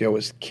my ACL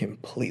was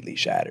completely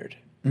shattered,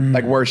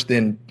 worse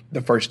than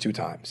the first two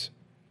times.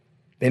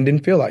 Then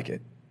didn't feel like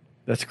it.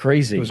 That's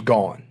crazy. It was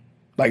gone.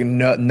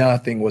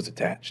 Nothing was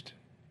attached.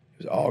 It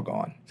was all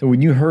gone. So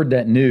when you heard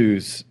that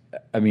news,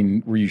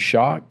 were you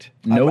shocked?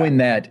 Knowing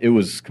that it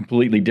was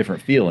completely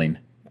different feeling?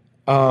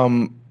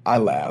 I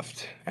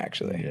laughed,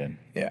 actually.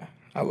 Yeah,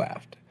 I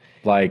laughed.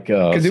 Like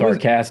a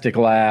sarcastic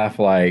laugh?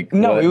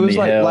 No, it was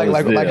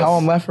like how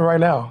I'm laughing right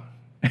now.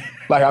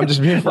 I'm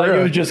just being for real.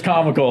 It was just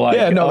comical.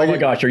 My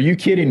gosh, are you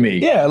kidding me?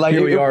 Yeah,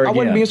 here we are I again.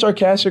 wasn't being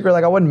sarcastic or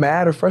I wasn't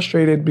mad or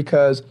frustrated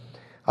because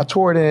I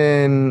toured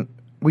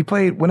we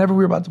played whenever we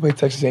were about to play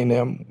Texas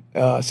A&M,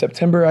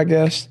 September, I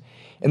guess,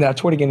 and then I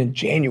toured again in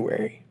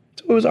January.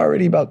 So it was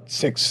already about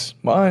 6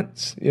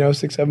 months,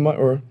 6, 7 months,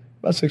 or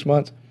about 6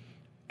 months.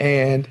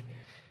 And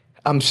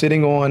I'm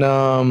sitting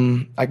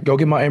on, I go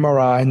get my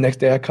MRI. Next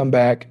day I come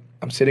back.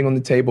 I'm sitting on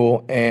the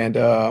table, and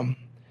I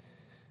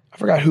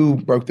forgot who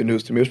broke the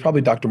news to me. It was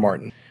probably Dr.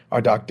 Martin, our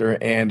doctor.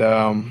 And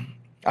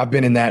I've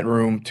been in that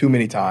room too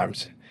many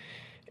times.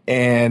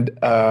 And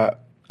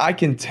I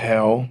can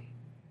tell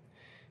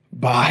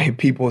by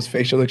people's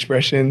facial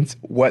expressions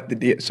what the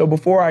deal. So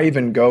before I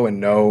even go and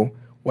know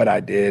what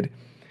I did,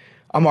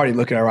 I'm already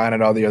looking around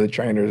at all the other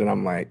trainers, and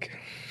I'm like,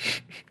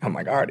 I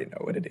already know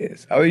what it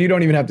is. You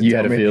don't even have to tell me. You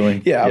had a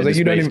feeling? Yeah, I was like,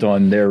 you don't even. Based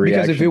on their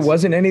reactions. Because if it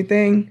wasn't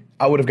anything,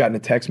 I would have gotten a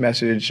text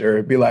message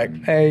or be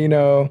like, hey,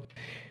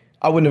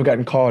 I wouldn't have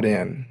gotten called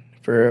in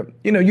for,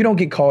 you don't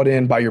get called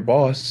in by your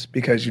boss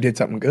because you did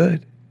something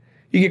good.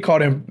 You get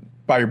called in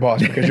by your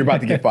boss because you're about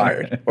to get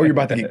fired or you're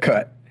about to get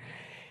cut.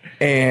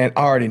 And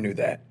I already knew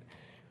that.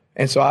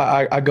 And so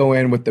I go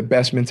in with the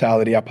best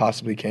mentality I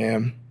possibly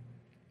can.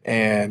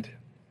 And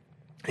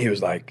he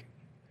was like,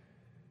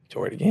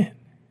 tore it again.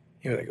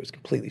 He was like, it was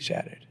completely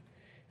shattered.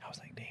 I was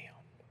like, damn.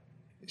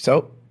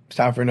 So it's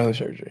time for another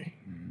surgery.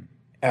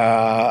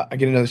 I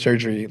get another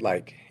surgery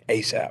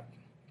ASAP,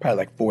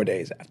 probably 4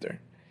 days after.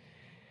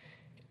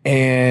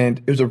 And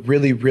it was a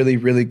really, really,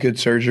 really good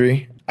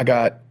surgery.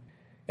 It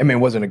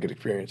wasn't a good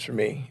experience for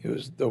me. It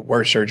was the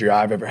worst surgery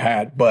I've ever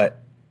had,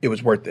 but it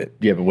was worth it.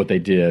 Yeah, but what they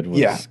did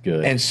was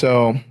good. And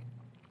so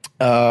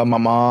my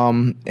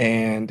mom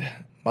and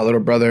my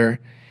little brother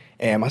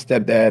and my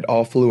stepdad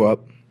all flew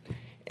up.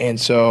 And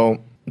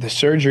so the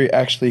surgery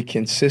actually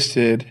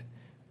consisted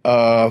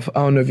of, I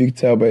don't know if you can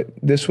tell, but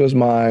this was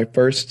my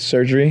first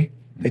surgery.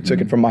 They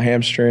took it from my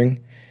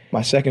hamstring.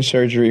 My second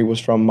surgery was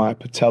from my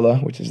patella,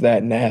 which is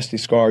that nasty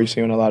scar you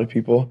see on a lot of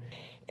people.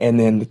 And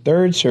then the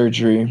third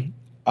surgery,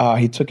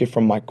 he took it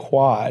from my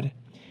quad,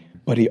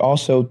 but he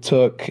also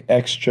took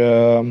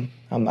extra,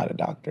 I'm not a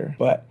doctor,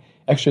 but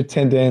extra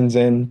tendons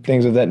and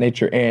things of that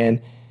nature,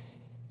 and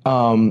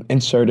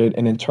inserted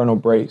an internal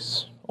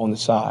brace on the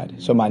side.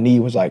 So my knee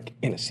was like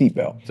in a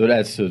seatbelt. So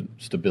that's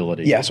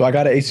stability. Yeah, so I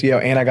got an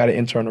ACL and I got an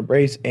internal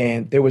brace,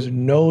 and there was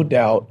no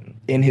doubt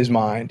in his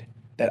mind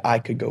that I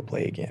could go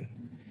play again.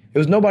 It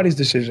was nobody's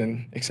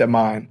decision except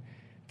mine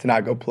to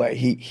not go play.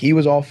 He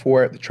was all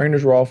for it. The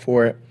trainers were all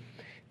for it.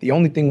 The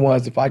only thing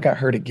was, if I got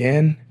hurt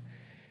again,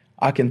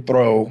 I can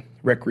throw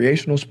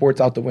recreational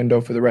sports out the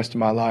window for the rest of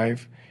my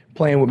life,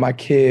 playing with my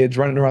kids,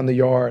 running around the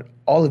yard.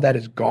 All of that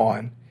is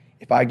gone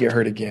if I get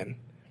hurt again.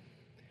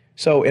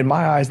 So in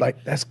my eyes,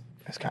 like, that's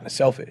kind of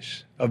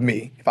selfish of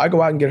me. If I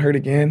go out and get hurt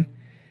again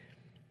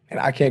and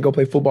I can't go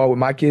play football with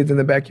my kids in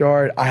the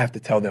backyard, I have to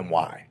tell them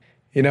why.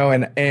 You know,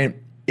 and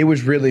it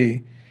was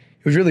really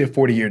a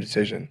 40-year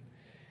decision.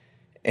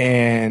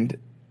 And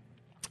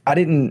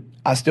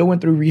I still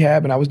went through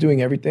rehab and I was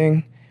doing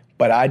everything,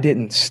 but I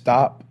didn't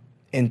stop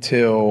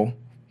until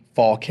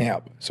fall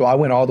camp. So I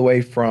went all the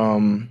way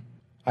from,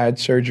 I had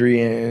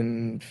surgery I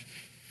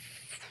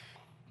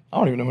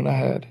don't even know when I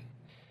had.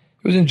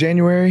 It was in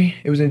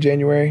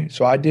January.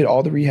 So I did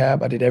all the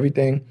rehab. I did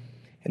everything.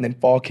 And then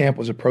fall camp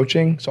was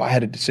approaching. So I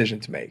had a decision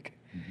to make.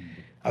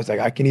 Mm-hmm. I was like,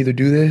 I can either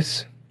do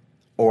this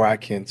or I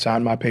can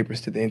sign my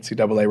papers to the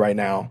NCAA right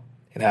now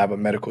and have a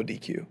medical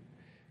DQ.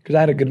 Because I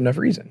had a good enough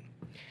reason.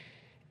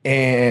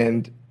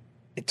 And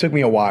it took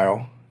me a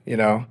while, you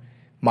know.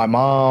 My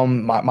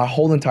mom, my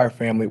whole entire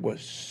family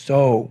was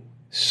so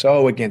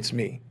against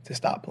me to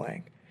stop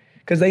playing.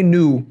 Because they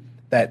knew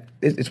that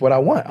it's what I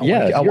want.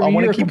 I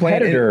want to keep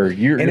playing.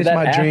 You're it's that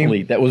my athlete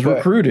dream, that was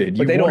recruited.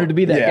 You wanted to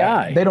be that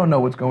guy. They don't know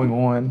what's going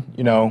on,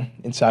 you know,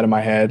 inside of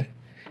my head.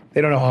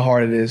 They don't know how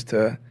hard it is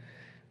to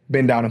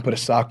bend down and put a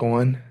sock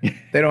on.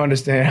 They don't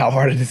understand how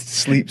hard it is to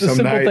sleep some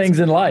simple nights. Things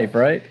in life,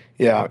 right?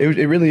 Yeah,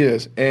 it really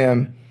is.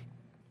 And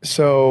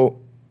so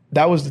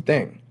that was the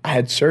thing. I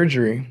had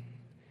surgery,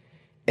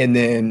 and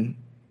then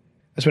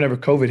that's whenever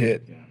COVID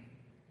hit. Yeah.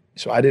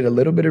 So I did a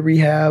little bit of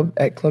rehab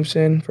at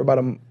Clemson for about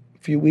a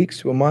few weeks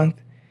to a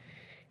month,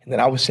 and then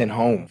I was sent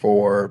home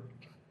for,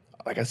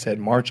 like I said,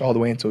 March all the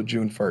way until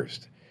June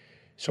 1st.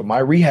 So my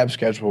rehab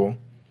schedule,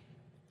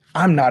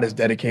 I'm not as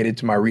dedicated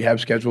to my rehab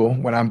schedule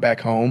when I'm back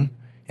home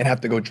and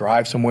have to go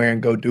drive somewhere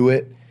and go do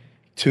it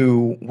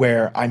to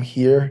where I'm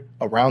here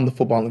around the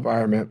football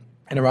environment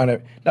and around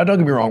it. Now, don't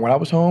get me wrong. When I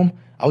was home,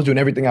 I was doing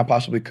everything I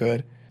possibly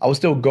could. I was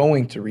still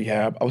going to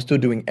rehab. I was still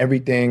doing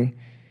everything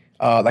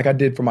like I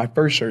did for my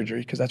first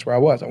surgery, because that's where I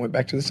was. I went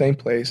back to the same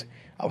place.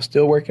 I was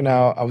still working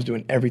out. I was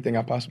doing everything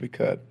I possibly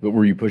could. But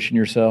were you pushing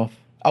yourself?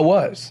 I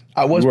was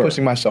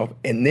pushing myself.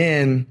 And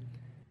then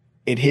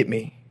it hit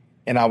me.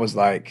 And I was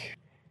like...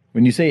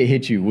 When you say it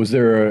hit you, was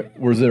there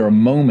a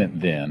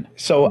moment then?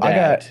 So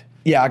I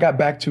got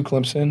back to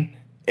Clemson,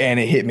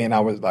 and it hit me, and I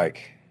was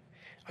like,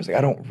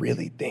 I don't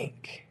really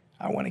think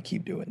I want to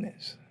keep doing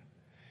this.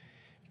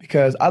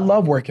 Because I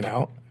love working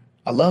out.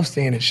 I love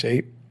staying in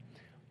shape.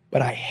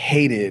 But I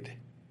hated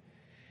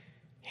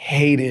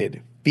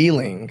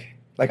feeling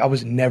like I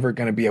was never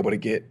going to be able to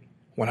get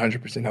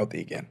 100%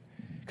 healthy again.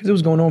 Because it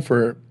was going on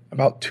for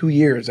about 2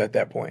 years at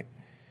that point,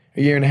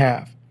 a year and a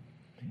half.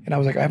 And I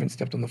was like, I haven't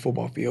stepped on the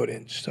football field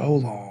in so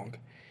long.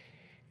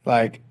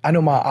 Like, I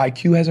know my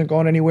IQ hasn't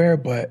gone anywhere,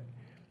 but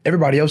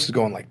everybody else is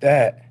going like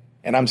that,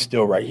 and I'm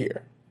still right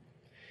here.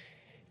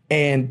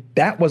 And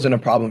that wasn't a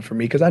problem for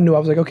me, because I knew, I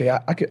was like, okay,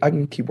 I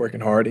can keep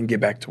working hard and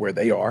get back to where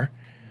they are.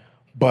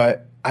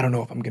 But I don't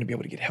know if I'm going to be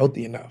able to get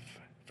healthy enough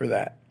for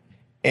that.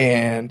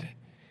 And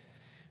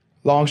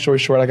long story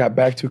short, I got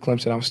back to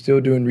Clemson. I was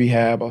still doing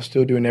rehab. I was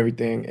still doing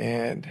everything.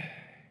 And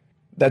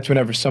that's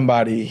whenever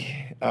somebody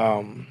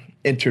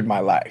entered my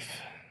life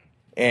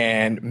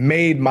and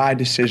made my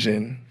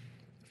decision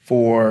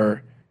to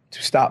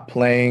stop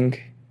playing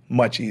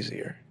much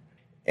easier.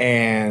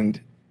 And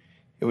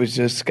it was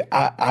just,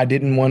 I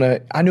didn't want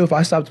to, I knew if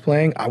I stopped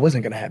playing, I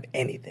wasn't going to have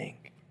anything.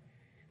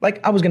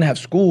 Like, I was going to have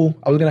school,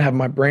 I was going to have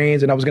my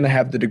brains, and I was going to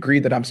have the degree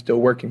that I'm still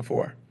working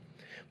for.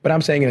 But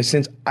I'm saying, in a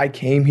sense, I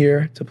came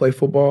here to play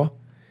football.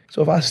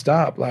 So if I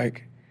stop,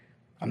 like,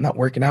 I'm not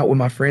working out with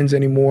my friends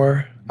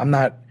anymore. I'm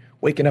not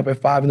waking up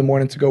at 5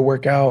 a.m. to go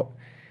work out.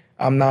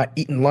 I'm not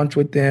eating lunch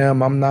with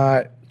them. I'm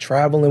not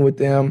traveling with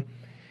them.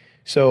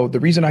 So the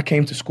reason I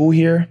came to school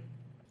here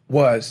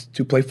was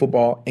to play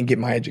football and get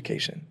my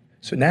education.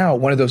 So now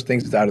one of those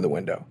things is out of the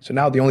window. So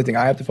now the only thing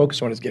I have to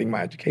focus on is getting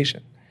my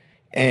education.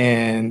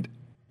 And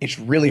it's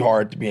really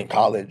hard to be in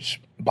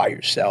college by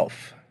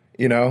yourself,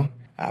 you know?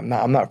 I'm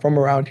not from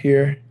around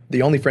here.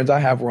 The only friends I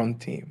have were on the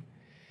team.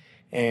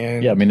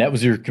 And yeah, I mean, that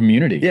was your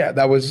community. Yeah,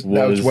 that was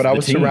what I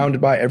was surrounded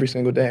by every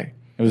single day.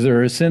 Was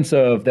there a sense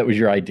of that was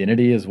your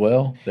identity as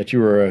well, that you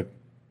were a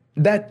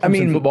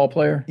football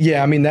player?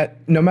 Yeah, I mean,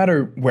 that no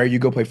matter where you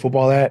go play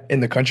football at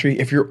in the country,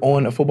 if you're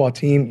on a football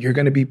team, you're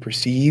going to be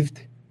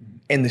perceived,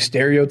 and the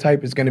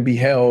stereotype is going to be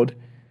held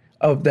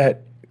of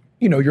that,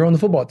 you know, you're on the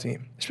football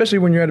team, especially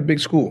when you're at a big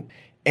school.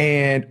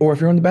 Or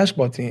if you're on the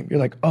basketball team, you're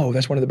like, oh,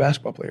 that's one of the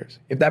basketball players.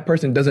 If that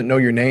person doesn't know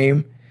your name,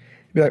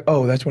 you'd be like,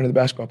 oh, that's one of the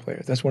basketball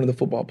players. That's one of the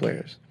football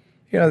players.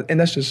 and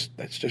that's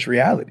just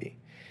reality.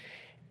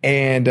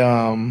 And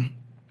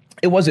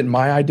it wasn't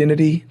my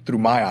identity through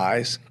my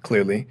eyes,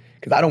 clearly,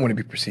 because I don't want to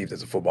be perceived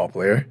as a football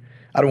player.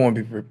 I don't want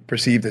to be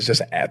perceived as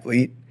just an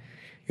athlete.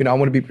 I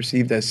want to be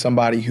perceived as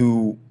somebody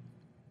who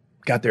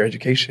got their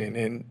education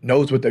and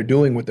knows what they're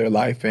doing with their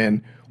life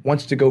and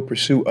wants to go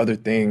pursue other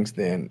things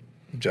than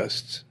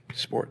just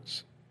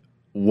sports.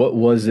 What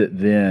was it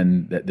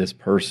then that this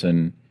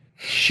person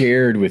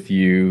shared with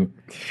you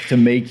to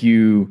make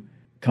you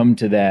come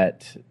to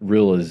that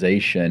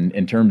realization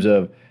in terms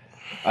of,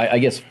 I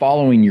guess,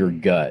 following your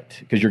gut?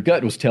 Because your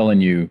gut was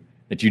telling you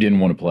that you didn't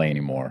want to play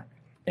anymore.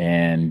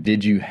 And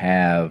did you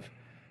have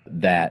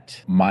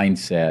that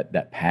mindset,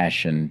 that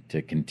passion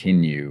to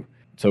continue?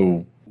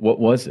 So what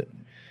was it?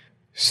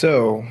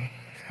 So,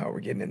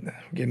 we're getting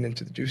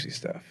into the juicy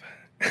stuff.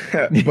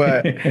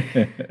 But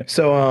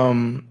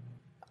so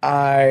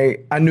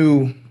I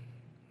knew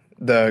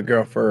the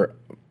girl for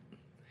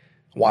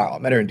a while. I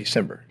met her in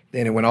December.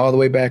 Then it went all the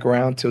way back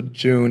around till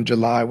June,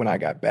 July when I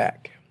got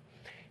back.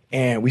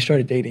 And we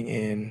started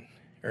dating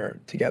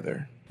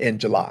together in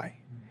July.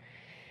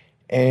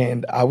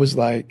 And I was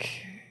like,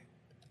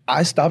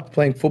 I stopped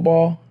playing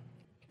football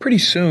pretty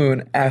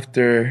soon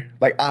after,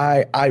 like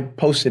I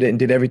posted it and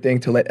did everything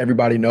to let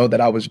everybody know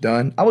that I was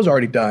done. I was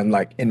already done,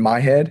 like in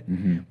my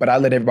head, but I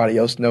let everybody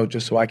else know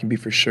just so I can be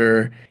for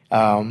sure.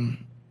 That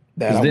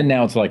then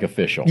now it's like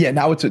official. Yeah,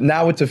 now it's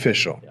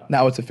official. Yeah.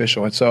 Now it's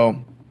official, and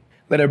so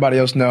let everybody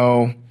else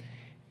know.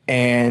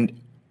 And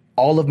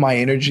all of my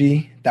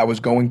energy that was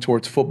going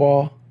towards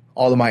football,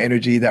 all of my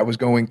energy that was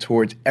going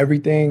towards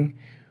everything,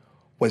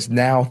 was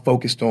now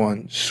focused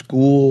on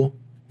school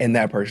and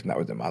that person that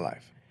was in my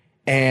life.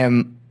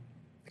 And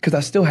because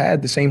I still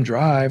had the same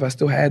drive, I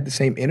still had the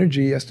same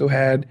energy, I still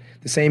had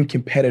the same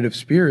competitive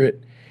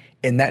spirit,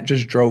 and that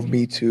just drove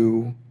me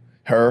to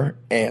her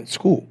and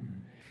school.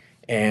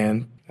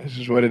 And this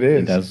is what it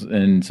is.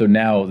 And so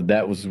now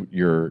that was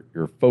your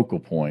focal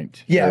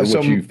point. Yeah.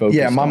 So you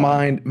focused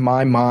on.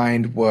 My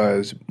mind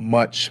was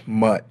much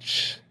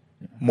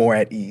more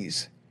at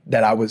ease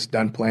that I was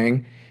done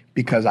playing,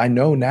 because I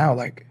know now,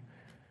 like,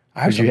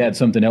 because you had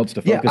something else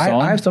to focus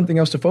on? I have something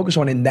else to focus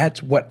on, and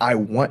that's what I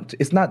want.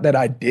 It's not that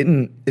I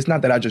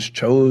just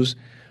chose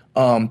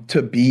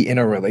to be in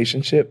a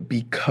relationship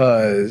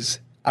because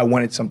I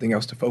wanted something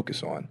else to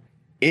focus on.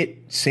 It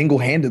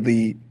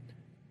single-handedly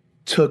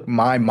took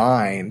my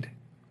mind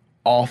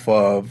off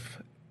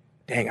of,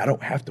 dang, I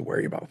don't have to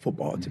worry about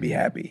football to be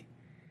happy.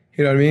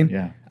 You know what I mean?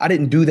 Yeah. I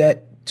didn't do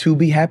that to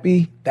be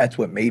happy. That's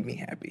what made me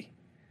happy.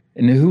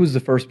 And who was the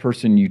first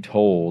person you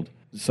told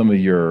some of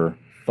your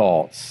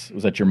thoughts?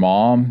 Was that your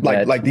mom?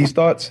 Like these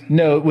thoughts?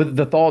 No, with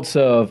the thoughts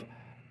of,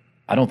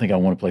 I don't think I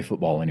want to play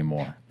football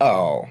anymore.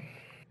 Oh,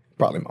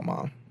 probably my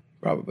mom,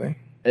 probably.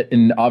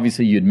 And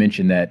obviously you had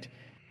mentioned that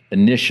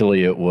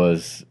initially it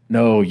was,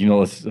 no,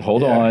 let's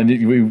hold on.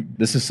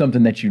 This is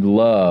something that you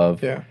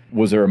love. Yeah.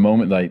 Was there a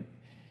moment like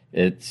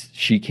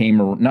she came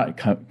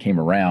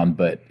around,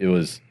 but it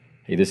was,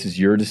 hey, this is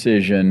your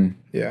decision.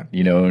 Yeah.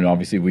 And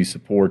obviously we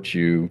support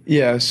you.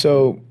 Yeah.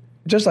 So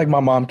just like my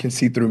mom can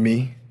see through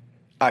me,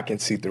 I can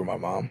see through my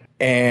mom.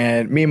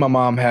 And me and my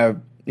mom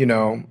have,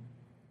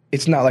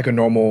 it's not like a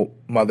normal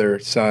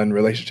mother-son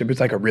relationship. It's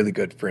like a really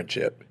good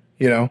friendship,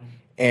 And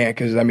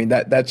because,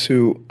 that's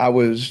who I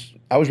was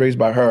raised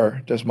by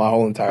her just my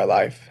whole entire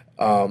life.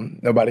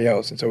 Nobody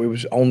else. And so it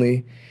was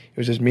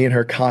just me and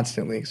her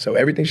constantly. So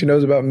everything she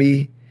knows about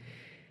me,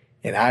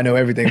 and I know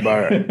everything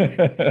about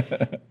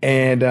her.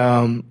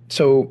 And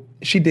so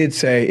she did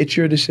say, it's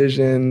your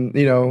decision,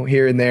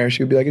 here and there.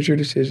 She would be like, it's your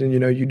decision,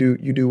 you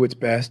do what's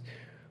best.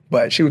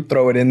 But she would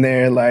throw it in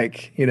there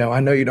like, I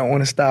know you don't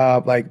want to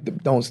stop, like,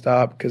 don't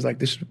stop, because, like,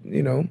 this,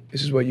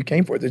 this is what you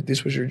came for.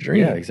 This was your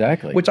dream. Yeah,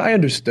 exactly. Which I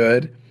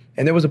understood.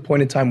 And there was a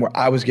point in time where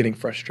I was getting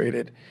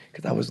frustrated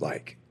because I was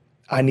like,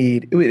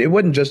 it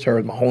wasn't just her,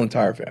 it was my whole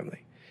entire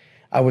family.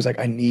 I was like,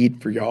 I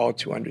need for y'all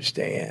to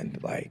understand,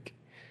 like,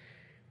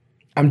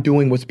 I'm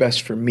doing what's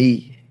best for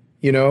me,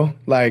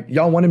 Like,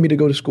 y'all wanted me to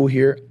go to school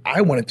here. I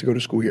wanted to go to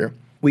school here.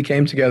 We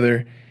came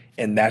together,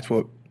 and that's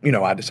what,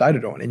 I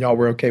decided on, and y'all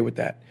were okay with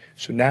that.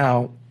 So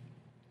now,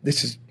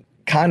 this is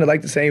kind of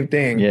like the same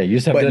thing. Yeah, you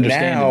just have to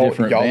understand the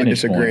different y'all are vantage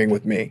disagreeing point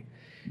with me.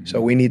 Mm-hmm. So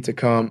we need to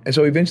come. And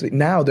so eventually,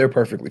 now they're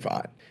perfectly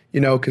fine,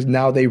 because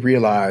now they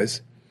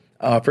realize,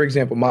 for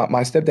example,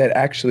 my stepdad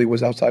actually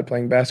was outside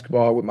playing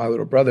basketball with my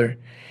little brother,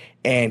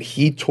 and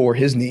he tore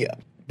his knee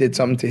up, did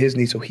something to his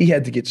knee, so he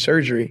had to get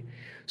surgery.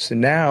 So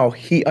now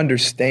he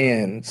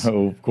understands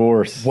of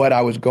course, what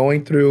I was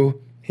going through.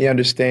 He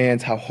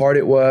understands how hard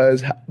it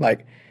was,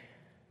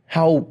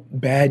 how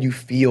bad you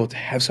feel to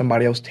have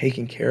somebody else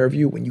taking care of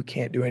you when you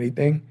can't do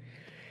anything.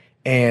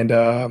 And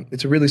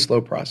it's a really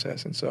slow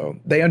process. And so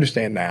they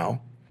understand now,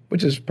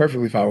 which is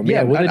perfectly fine with me.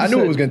 Yeah, I knew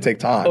it was going to take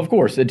time. Of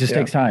course, it just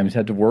takes time. You just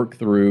have to work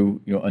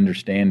through,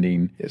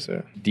 understanding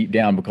deep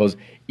down, because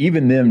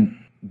even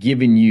them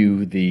giving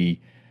you the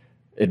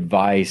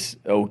advice,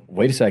 oh,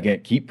 wait a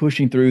second, keep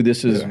pushing through,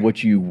 this is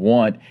what you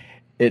want,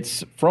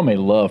 it's from a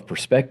love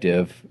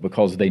perspective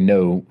because they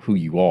know who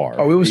you are.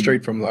 Oh, it was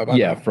straight from love. I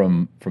know.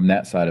 From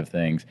that side of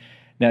things.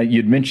 Now,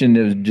 you'd mentioned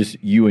it was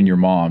just you and your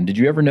mom. Did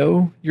you ever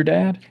know your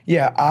dad?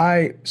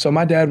 Yeah, so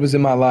my dad was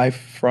in my life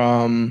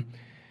from,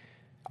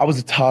 I was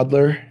a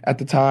toddler at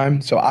the time,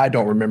 so I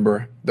don't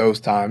remember those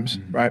times,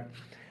 right?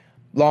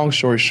 Long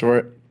story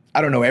short,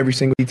 I don't know every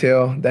single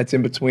detail that's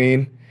in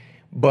between,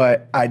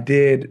 but I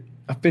did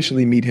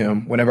officially meet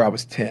him whenever I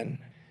was 10.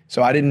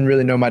 So I didn't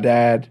really know my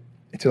dad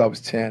until I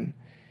was 10.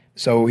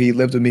 So he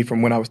lived with me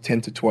from when I was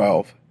 10 to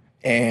 12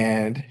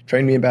 and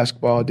trained me in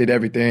basketball, did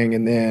everything,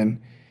 and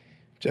then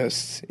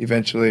just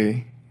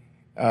eventually,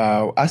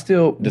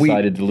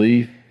 Decided to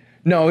leave?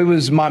 No, it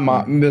was my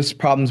mom. There's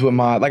problems with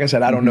like I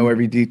said, I don't know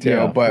every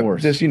detail, but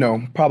just,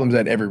 problems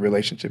that every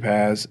relationship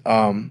has.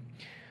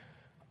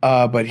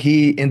 But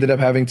he ended up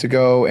having to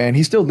go, and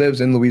he still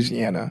lives in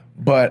Louisiana.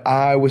 But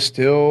I was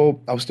still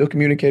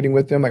communicating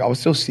with him. Like, I would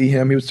still see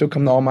him. He would still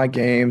come to all my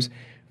games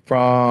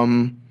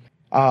from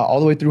all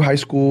the way through high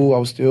school. I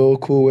was still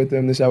cool with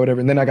him, this, that, whatever.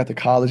 And then I got to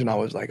college, and I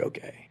was like,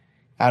 okay,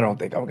 I don't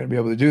think I'm going to be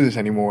able to do this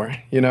anymore.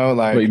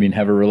 Like, what, you mean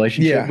have a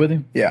relationship with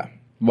him? Yeah.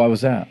 Why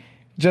was that?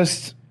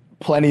 Just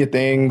plenty of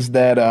things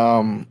that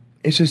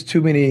it's just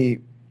too many.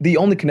 The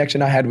only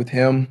connection I had with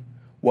him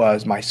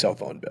was my cell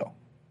phone bill,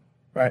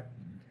 right?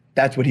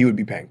 That's what he would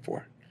be paying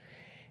for.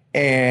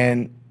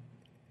 And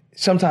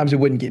sometimes it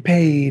wouldn't get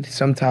paid.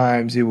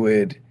 Sometimes it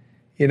would,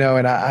 and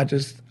I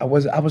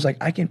was like,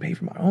 I can pay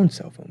for my own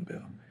cell phone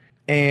bill.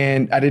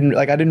 And I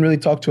didn't really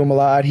talk to him a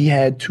lot. He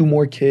had 2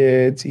 more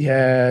kids. He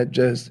had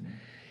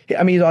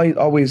he's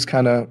always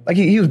kind of, like,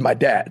 he was my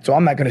dad, so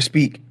I'm not going to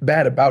speak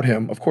bad about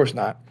him. Of course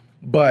not.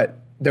 But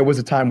there was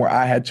a time where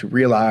I had to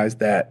realize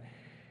that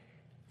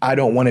I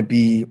don't want to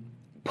be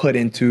put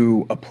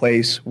into a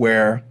place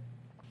where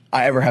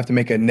I ever have to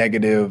make a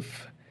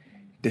negative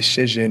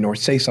decision or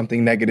say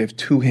something negative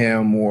to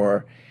him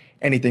or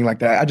anything like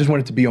that. I just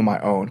wanted to be on my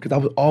own because I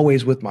was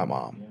always with my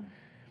mom. Yeah.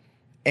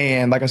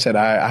 And like I said,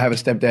 I have a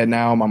stepdad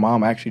now. My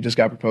mom actually just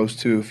got proposed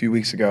to a few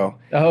weeks ago.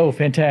 Oh,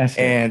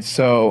 fantastic. And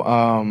so,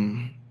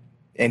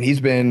 and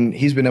he's been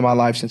in my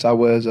life since I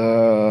was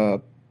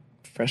a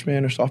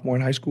freshman or sophomore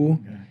in high school.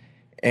 Okay.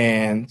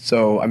 And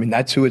so, I mean,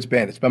 that's who it's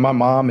been. It's been my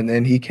mom, and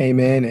then he came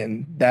in,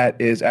 and that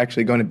is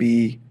actually going to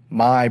be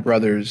my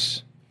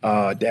brother's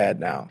dad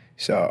now.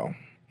 So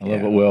I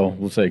love it. Well,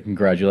 we'll say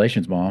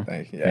congratulations, Mom.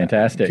 Thank you. Yeah.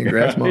 Fantastic.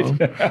 Congrats, Mom.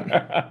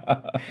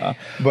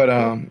 But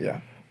yeah.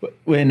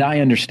 And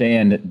I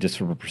understand just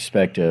from a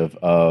perspective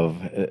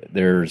of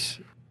if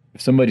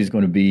somebody's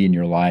going to be in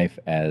your life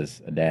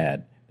as a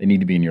dad, they need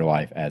to be in your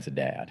life as a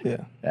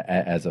dad,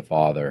 as a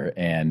father.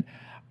 And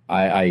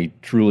I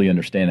truly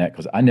understand that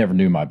because I never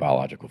knew my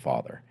biological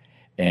father.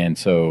 And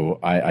so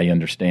I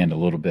understand a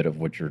little bit of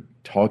what you're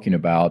talking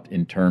about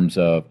in terms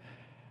of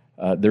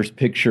there's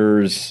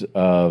pictures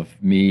of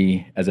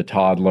me as a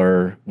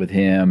toddler with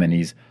him, and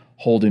he's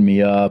holding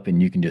me up,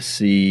 and you can just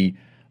see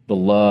the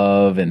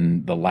love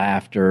and the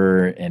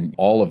laughter and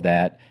all of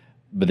that.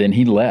 But then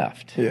he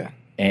left. Yeah.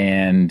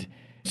 And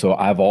so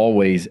I've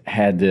always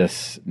had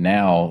this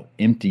now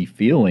empty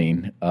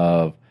feeling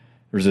of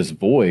there's this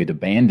void,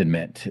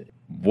 abandonment.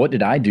 What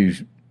did I do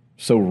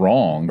so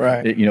wrong?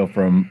 Right.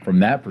 From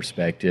that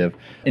perspective.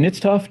 And it's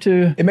tough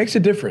to... It makes a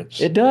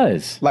difference. It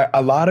does. Like,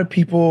 a lot of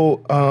people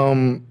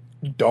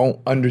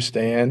don't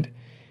understand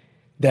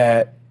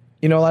that,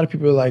 a lot of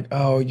people are like,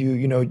 oh,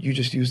 you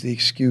just use the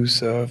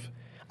excuse of...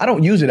 I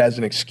don't use it as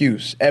an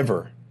excuse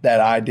ever that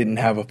I didn't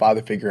have a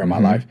father figure in my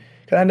life,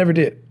 because I never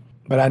did.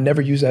 But I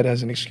never use that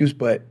as an excuse.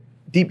 But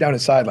deep down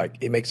inside, like,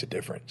 it makes a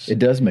difference. It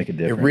does make a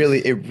difference.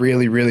 It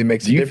really, really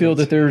makes a difference. Do you feel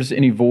that there's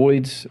any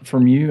voids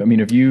from you? I mean,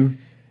 have you...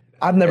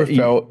 I've never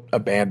felt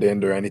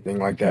abandoned or anything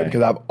like that,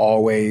 because I've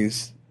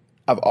always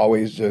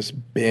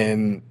just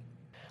been,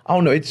 I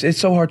don't know, it's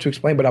so hard to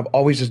explain, but I've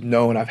always just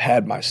known I've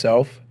had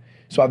myself.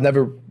 So I've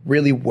never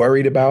really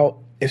worried about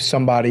if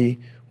somebody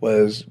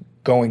was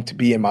going to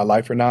be in my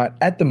life or not.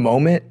 At the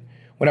moment,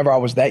 whenever I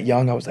was that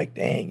young, I was like,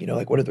 dang,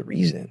 what are the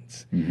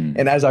reasons? Mm-hmm.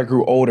 And as I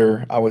grew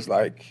older, I was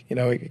like,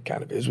 it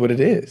kind of is what it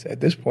is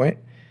at this point.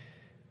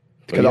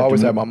 Because I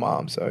always had my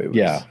mom, so it was...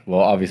 Yeah,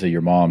 well, obviously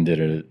your mom did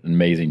an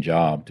amazing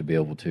job to be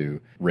able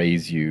to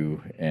raise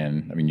you,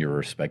 and, I mean, you're a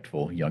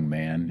respectful young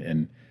man,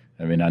 and,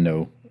 I mean, I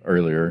know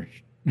earlier...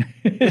 You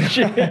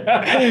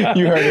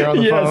heard her on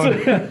the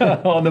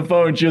phone. On the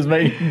phone, she was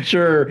making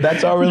sure...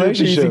 That's our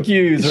relationship.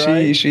 P's and Q's,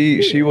 right?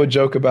 She will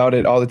joke about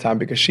it all the time,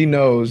 because she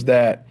knows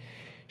that...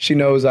 She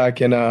knows I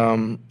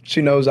can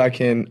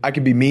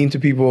be mean to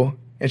people,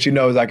 and she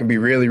knows I can be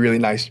really, really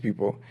nice to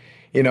people,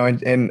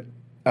 and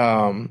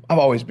I've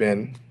always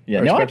been.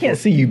 Yeah. No, I can't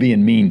see you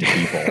being mean to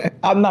people.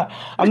 I'm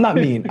not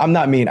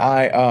mean.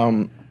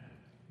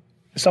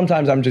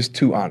 Sometimes I'm just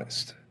too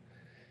honest.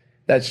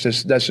 That's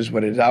just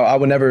what it is. I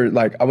would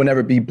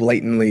never be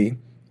blatantly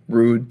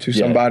rude to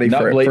somebody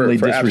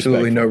for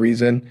absolutely no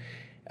reason.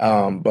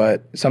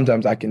 But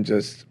sometimes I can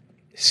just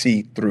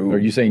see through. Are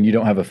you saying you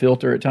don't have a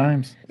filter at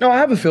times? No, I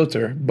have a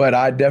filter, but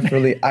I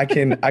definitely I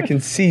can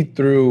see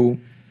through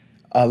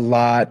a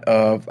lot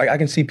of, like, I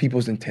can see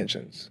people's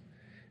intentions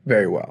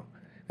very well,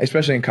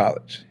 especially in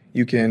college.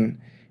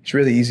 It's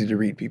really easy to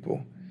read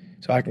people.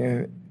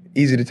 So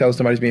easy to tell if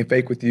somebody's being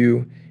fake with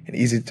you and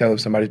easy to tell if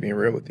somebody's being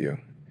real with you.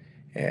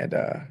 And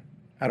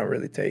I don't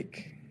really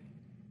take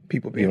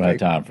people being You don't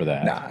fake. have time for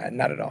that. Nah,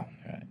 not at all.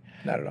 Right.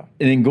 Not at all.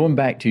 And then going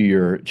back to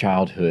your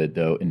childhood,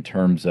 though, in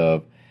terms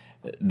of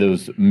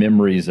those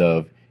memories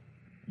of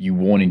you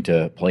wanting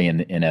to play in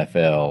the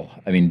NFL,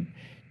 I mean,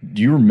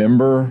 do you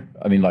remember,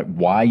 like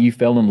why you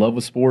fell in love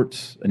with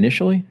sports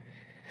initially?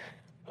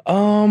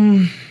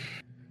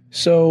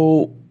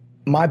 So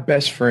my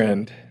best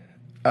friend,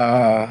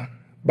 by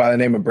the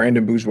name of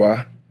Brandon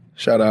Bourgeois,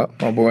 shout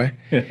out, my boy.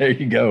 There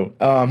you go.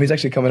 He's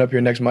actually coming up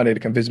here next Monday to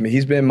come visit me.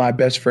 He's been my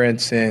best friend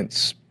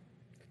since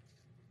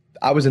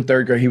I was in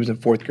 3rd grade. He was in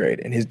 4th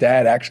grade, and his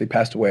dad actually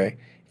passed away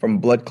from a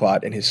blood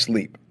clot in his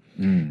sleep.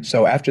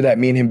 So after that,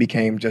 me and him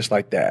became just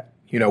like that.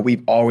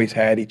 We've always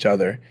had each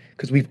other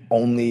because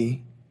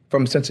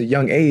from since a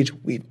young age,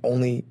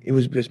 it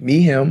was just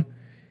me, him,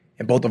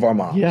 and both of our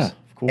moms. Yeah,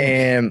 of course.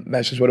 And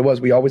that's just what it was.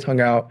 We always hung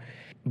out.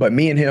 But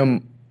me and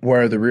him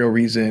were the real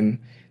reason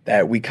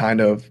that we kind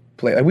of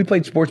played. Like, we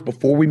played sports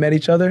before we met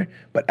each other,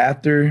 but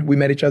after we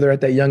met each other at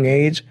that young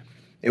age,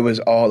 it was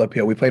all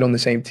uphill. We played on the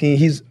same team.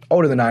 He's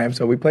older than I am,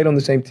 so we played on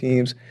the same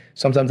teams.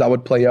 Sometimes I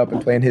would play up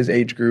and play in his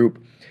age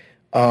group.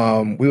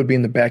 We would be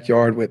in the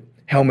backyard with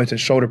helmets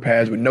and shoulder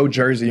pads with no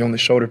jersey on the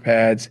shoulder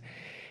pads.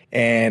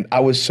 And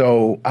I was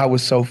so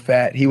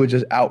fat. He would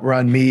just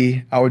outrun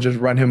me. I would just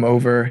run him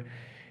over.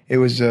 It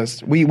was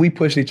just, we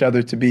pushed each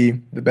other to be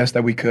the best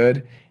that we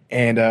could.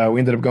 And we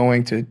ended up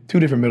going to 2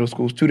 different middle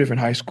schools, 2 different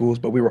high schools,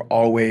 but we were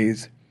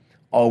always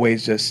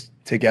just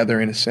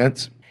together in a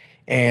sense.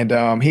 And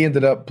he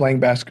ended up playing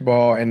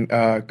basketball and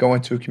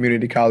going to a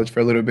community college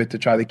for a little bit to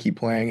try to keep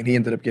playing, and he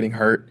ended up getting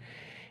hurt.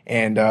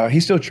 And he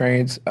still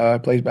trains,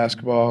 plays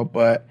basketball,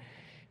 but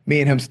me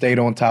and him stayed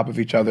on top of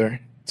each other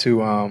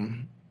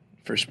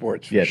for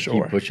sports, for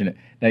sure. Keep pushing it.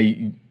 Now,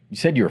 you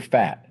said you were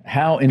fat.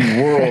 How in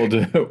the world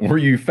were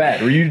you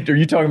fat? Are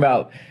you talking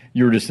about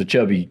you were just a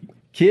chubby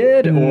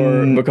kid,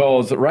 or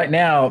because right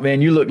now,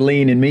 man, you look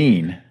lean and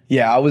mean?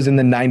 Yeah, I was in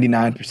the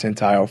 99th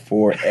percentile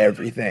for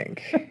everything.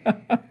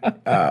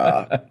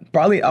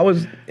 Probably I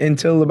was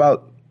until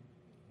about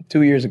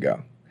 2 years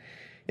ago,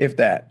 if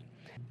that.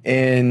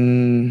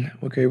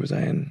 What grade was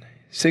I in?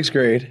 6th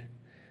grade.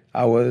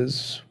 I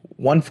was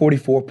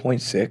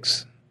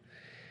 144.6.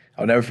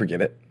 I'll never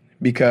forget it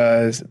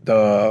because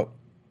the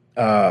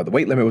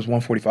weight limit was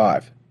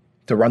 145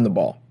 to run the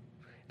ball.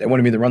 They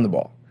wanted me to run the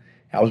ball.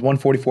 I was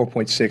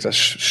 144.6. I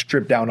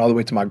stripped down all the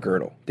way to my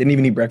girdle. Didn't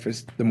even eat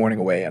breakfast the morning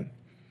away in.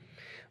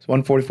 It's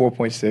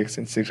 144.6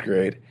 in 6th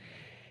grade.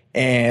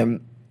 And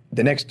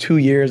the next 2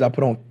 years, I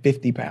put on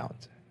 50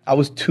 pounds. I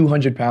was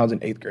 200 pounds in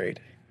 8th grade.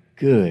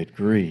 Good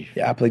grief.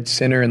 Yeah, I played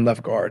center and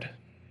left guard.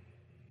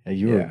 Yeah,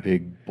 you were a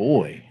big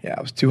boy. Yeah,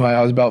 I was too high.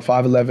 I was about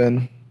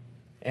 5'11",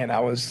 and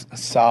I was a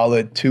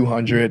solid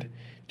 200,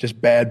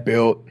 just bad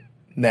built,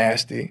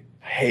 nasty.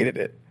 I hated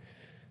it.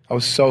 I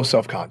was so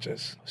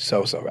self-conscious.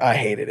 I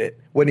hated it.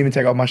 Wouldn't even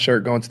take off my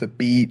shirt going to the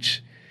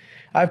beach.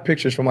 I have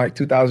pictures from like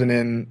 2000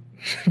 and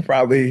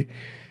probably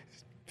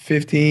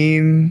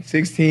 15,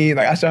 16.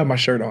 Like, I still have my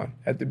shirt on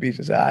at the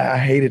beach. I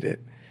hated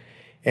it.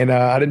 And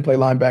I didn't play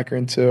linebacker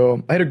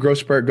until I had a growth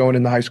spurt going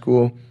into high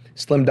school.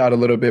 Slimmed out a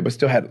little bit, but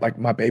still had like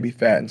my baby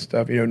fat and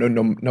stuff.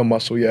 No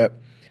muscle yet.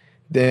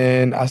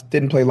 Then I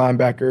didn't play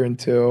linebacker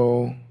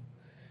until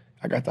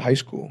I got to high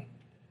school.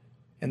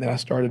 And then I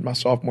started my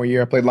sophomore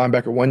year. I played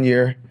linebacker 1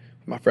 year.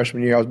 My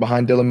freshman year, I was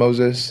behind Dylan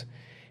Moses.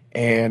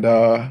 And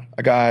a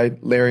guy,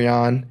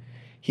 Larion,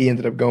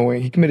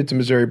 he committed to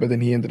Missouri, but then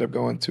he ended up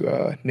going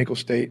to Nicholls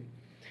State.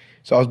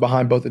 So I was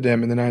behind both of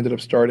them, and then I ended up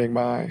starting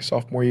my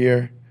sophomore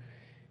year.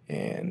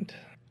 And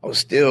I was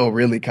still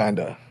really kind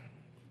of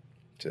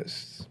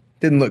just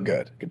didn't look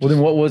good. Well, then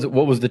what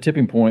was the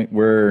tipping point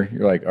where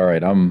you're like, all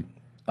right, I'm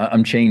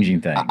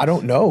changing things? I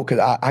don't know, because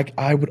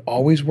I would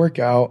always work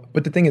out,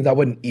 but the thing is I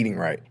wasn't eating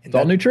right. It's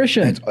all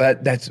nutrition.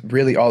 That's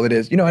really all it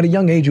is. At a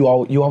young age, you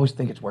always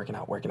think it's working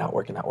out.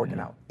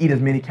 Eat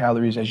as many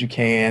calories as you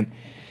can.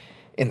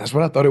 And that's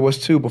what I thought it was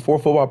too. Before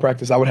football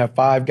practice, I would have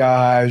Five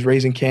Guys,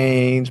 Raising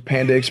Cane's,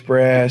 Panda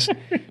Express.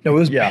 No, it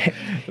was bad.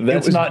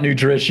 That's not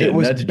nutrition. It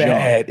was that's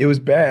bad. junk. It was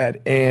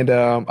bad. And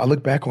I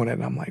look back on it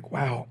and I'm like,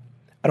 wow,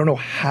 I don't know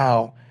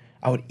how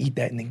I would eat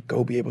that and then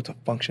go be able to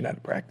function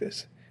at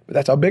practice. But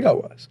that's how big I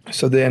was.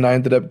 So then I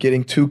ended up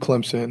getting to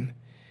Clemson.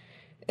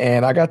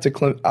 And I got to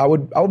Clemson.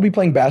 I would be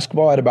playing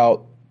basketball at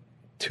about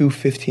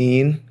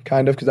 215,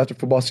 kind of, because after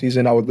football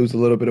season, I would lose a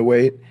little bit of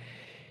weight.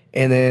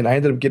 And then I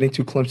ended up getting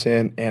to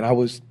Clemson, and I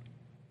was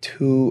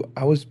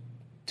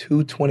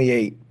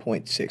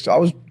 228.6. So I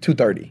was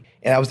 230.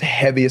 And that was the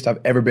heaviest I've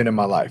ever been in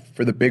my life.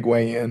 For the big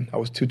weigh-in, I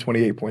was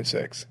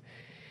 228.6.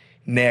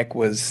 Neck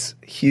was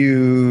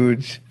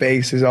huge,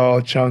 face is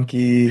all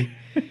chunky.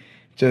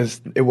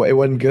 Just, it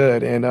wasn't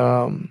good.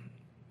 And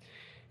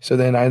so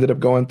then I ended up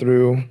going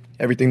through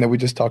everything that we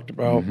just talked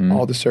about,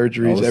 all the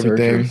surgeries,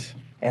 everything.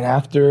 And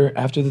after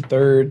the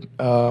third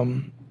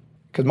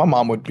because my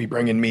mom would be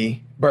bringing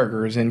me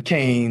burgers and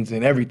canes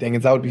and everything,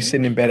 and so I would be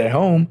sitting in bed at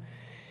home,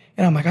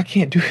 and I'm like, I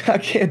can't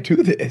do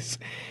this.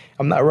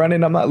 I'm not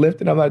running, I'm not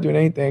lifting, I'm not doing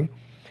anything.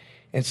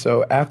 And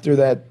so after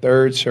that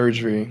third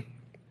surgery,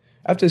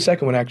 after the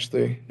second one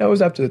actually, no, it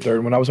was after the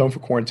third one, I was home for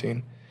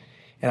quarantine,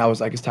 and I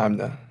was like, it's time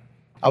to.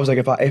 I was like,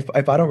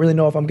 if I don't really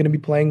know if I'm gonna be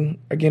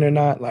playing again or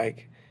not,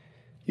 like,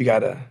 you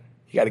gotta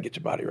get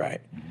your body right.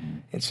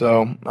 And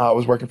so I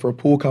was working for a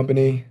pool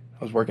company.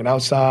 I was working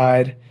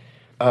outside,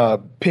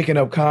 picking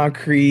up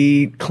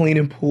concrete,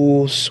 cleaning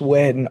pools,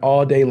 sweating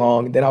all day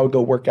long. Then I would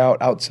go work out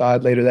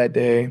outside later that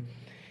day,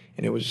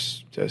 and it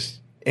was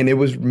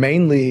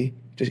mainly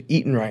just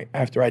eating right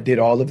after I did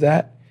all of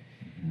that,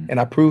 and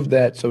I proved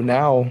that. So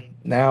now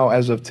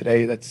as of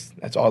today,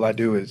 that's all I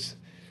do is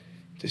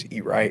just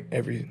eat right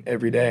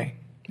every day.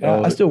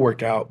 I still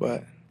work out,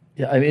 but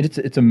yeah, I mean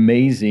it's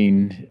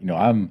amazing.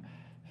 I'm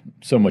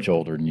so much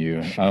older than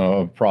you. I'm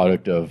a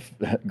product of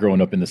growing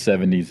up in the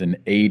 70s and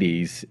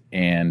 80s,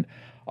 and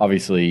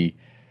obviously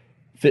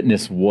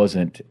fitness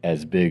wasn't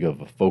as big of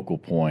a focal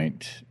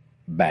point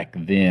back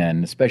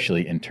then,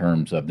 especially in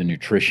terms of the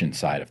nutrition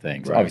side of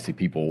things. Right. Obviously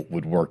people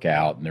would work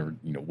out and they were,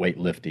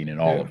 weightlifting and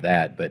all of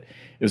that, but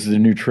it was the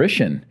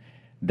nutrition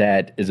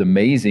that is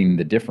amazing,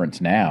 the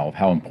difference now of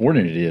how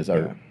important it is.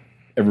 Yeah.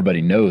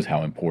 Everybody knows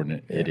how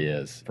important it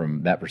is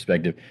from that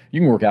perspective. You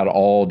can work out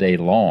all day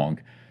long,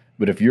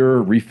 but if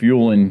you're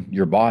refueling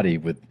your body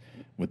with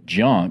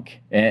junk,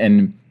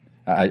 and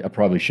I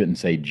probably shouldn't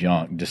say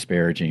junk,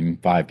 disparaging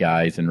Five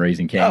Guys and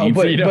Raising Cane's.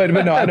 But no,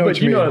 I know what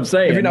you mean. You know what I'm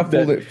saying. If you're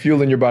not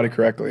fueling your body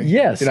correctly,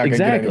 yes, you're not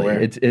exactly.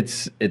 Gonna get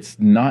anywhere. It's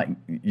not.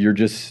 You're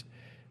just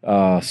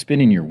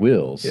spinning your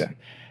wheels. Yeah.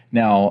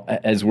 Now,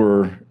 as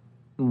we're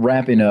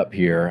wrapping up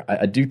here,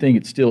 I do think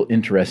it's still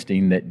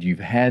interesting that you've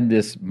had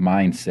this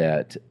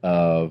mindset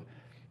of,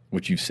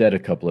 which you've said a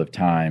couple of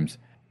times,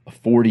 a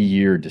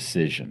 40-year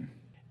decision.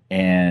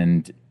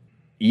 And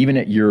even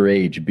at your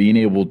age, being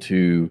able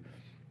to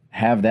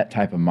have that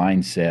type of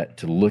mindset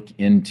to look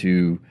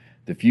into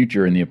the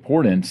future and the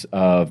importance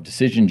of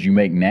decisions you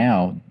make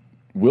now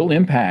will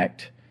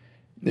impact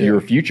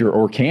your future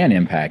or can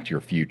impact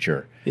your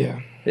future. Yeah.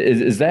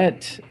 Is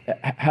that,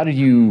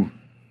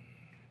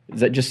 is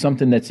that just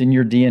something that's in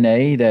your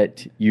DNA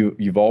that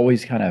you've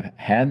always kind of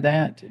had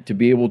that, to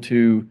be able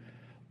to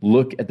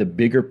look at the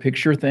bigger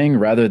picture thing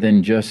rather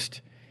than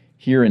just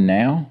here and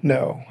now?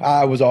 No,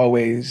 I was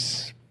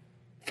always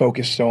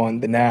focused on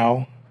the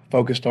now,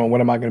 focused on what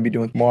am I going to be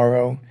doing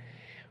tomorrow,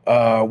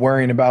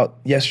 worrying about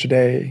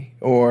yesterday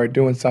or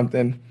doing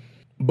something.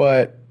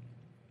 But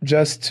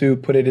just to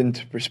put it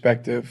into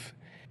perspective,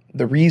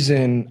 the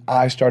reason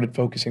I started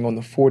focusing on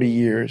the 40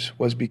 years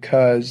was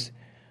because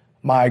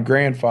my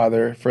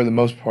grandfather, for the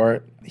most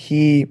part,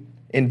 he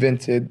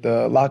invented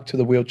the lock to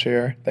the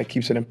wheelchair that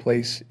keeps it in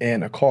place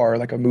in a car,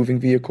 like a moving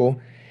vehicle.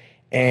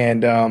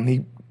 And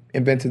he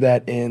invented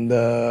that in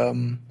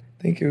the,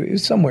 I think it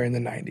was somewhere in the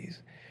 90s.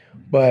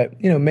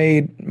 But,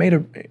 made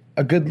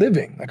a good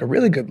living, like a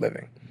really good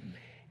living.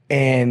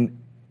 And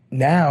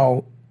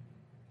now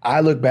I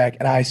look back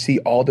and I see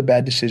all the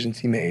bad decisions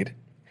he made.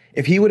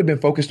 If he would have been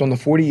focused on the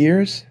 40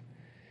 years,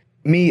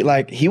 he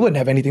wouldn't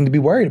have anything to be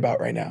worried about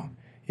right now,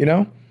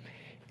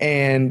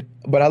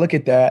 But I look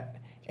at that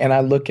and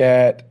I look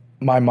at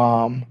my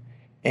mom,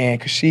 and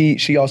because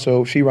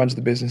she runs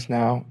the business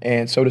now,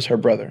 and so does her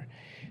brother.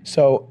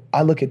 So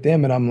I look at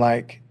them and I'm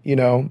like,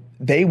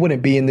 they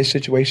wouldn't be in this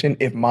situation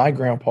if my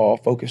grandpa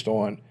focused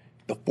on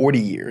the 40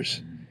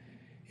 years.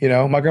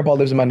 My grandpa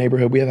lives in my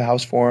neighborhood. We have a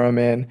house for him,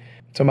 and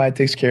somebody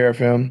takes care of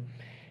him.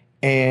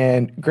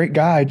 And great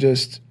guy,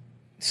 just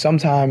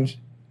sometimes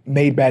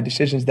made bad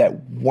decisions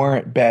that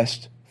weren't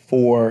best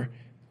for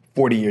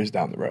 40 years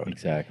down the road.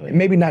 Exactly. And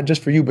maybe not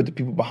just for you, but the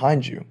people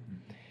behind you,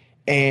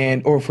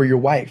 or for your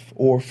wife,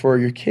 or for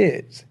your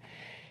kids.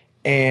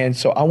 And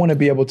so I want to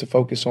be able to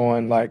focus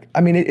on,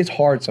 it's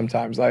hard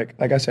sometimes. Like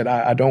I said,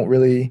 I don't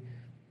really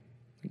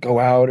go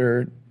out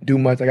or do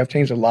much. I've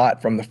changed a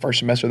lot from the first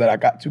semester that I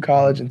got to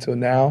college until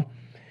now.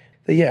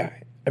 But yeah,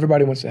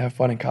 everybody wants to have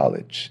fun in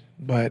college,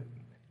 but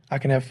I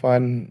can have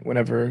fun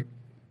whenever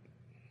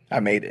I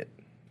made it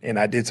and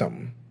I did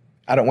something.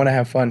 I don't want to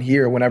have fun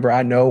here whenever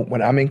I know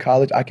when I'm in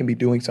college, I can be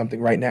doing something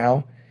right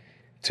now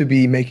to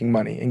be making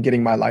money and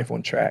getting my life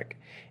on track.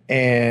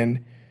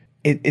 And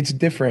it's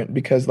different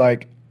because I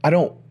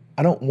don't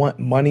want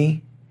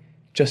money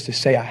just to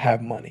say I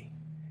have money.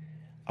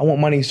 I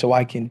want money so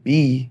I can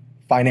be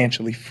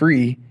financially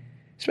free,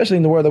 especially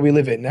in the world that we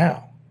live in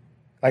now.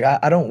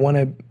 I don't want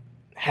to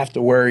have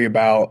to worry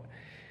about,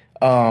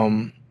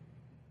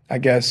 I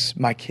guess,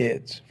 my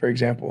kids, for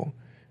example.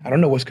 I don't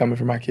know what's coming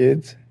for my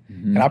kids.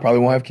 And I probably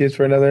won't have kids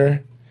for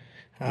another.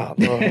 Oh,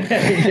 Lord.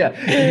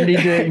 Yeah,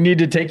 you need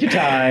to take your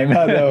time.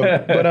 I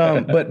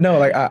know, but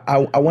no,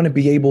 I want to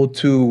be able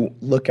to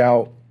look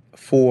out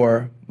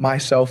for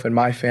myself and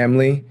my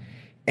family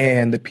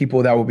and the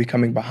people that will be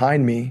coming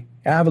behind me.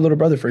 And I have a little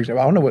brother, for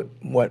example. I don't know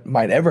what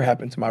might ever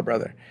happen to my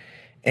brother,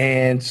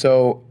 and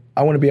so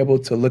I want to be able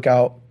to look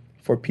out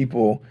for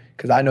people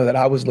because I know that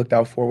I was looked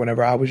out for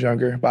whenever I was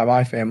younger by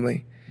my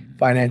family,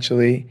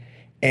 financially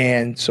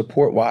and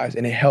support-wise,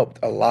 and it helped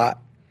a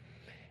lot.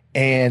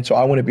 And so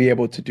I want to be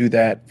able to do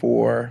that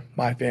for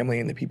my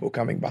family and the people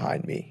coming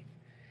behind me.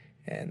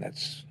 And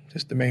that's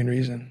just the main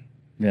reason.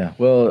 Yeah.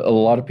 Well, a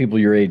lot of people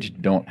your age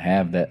don't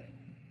have that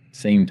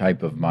same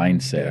type of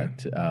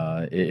mindset.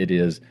 Yeah. It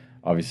is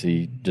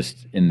obviously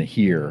just in the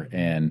here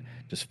and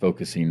just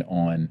focusing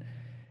on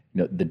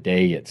the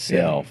day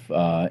itself.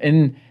 Yeah.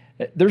 And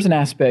there's an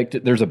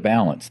aspect, there's a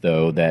balance,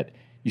 though, that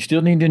you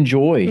still need to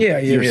enjoy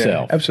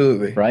yourself. Yeah,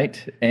 absolutely.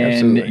 Right? And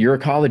absolutely. You're a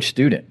college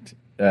student,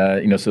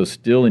 so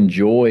still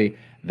enjoy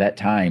that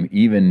time,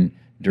 even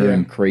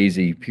during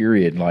crazy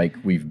period like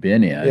we've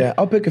been in. Yeah,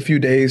 I'll pick a few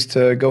days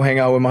to go hang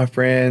out with my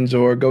friends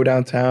or go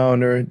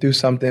downtown or do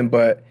something,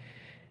 but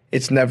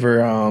it's never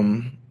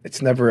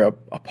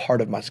a part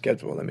of my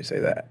schedule, let me say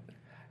that.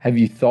 Have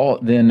you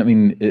thought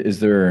then, is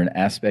there an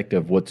aspect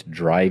of what's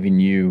driving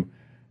you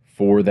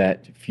for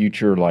that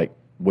future, like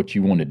what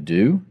you want to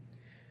do?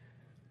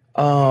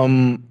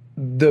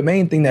 The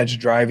main thing that's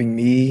driving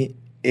me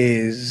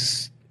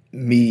is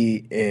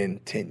me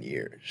in 10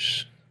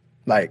 years.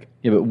 Like,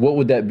 yeah, but what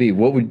would that be? That's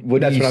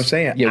what I'm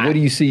saying. Yeah, what do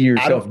you see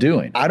yourself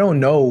doing? I don't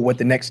know what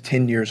the next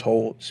 10 years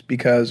holds,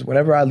 because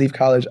whenever I leave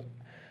college,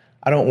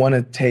 I don't want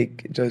to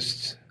take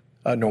just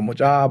a normal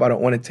job. I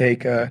don't want to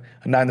take a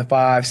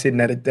 9-to-5 sitting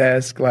at a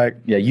desk.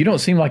 Yeah, you don't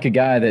seem like a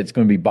guy that's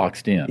going to be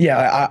boxed in.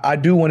 Yeah, I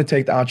do want to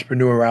take the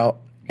entrepreneur route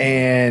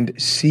and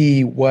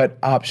see what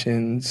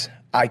options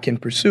I can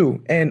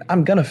pursue. And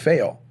I'm going to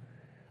fail.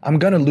 I'm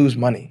going to lose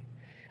money.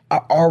 I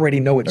already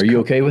know it's coming. Are you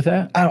okay with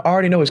that? I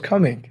already know it's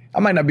coming. I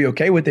might not be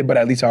okay with it, but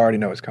at least I already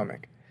know it's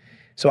coming.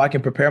 So I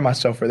can prepare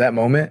myself for that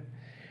moment,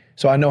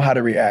 so I know how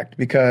to react,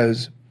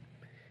 because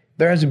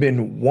there hasn't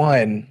been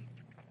one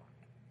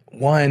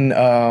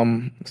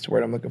what's the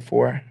word I'm looking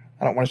for?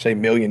 I don't want to say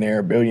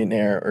millionaire,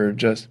 billionaire, or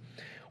just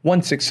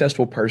one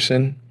successful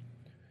person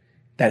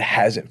that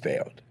hasn't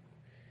failed.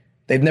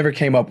 They've never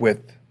came up with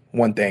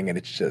one thing and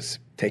it's just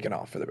taken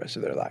off for the rest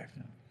of their life.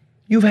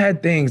 You've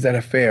had things that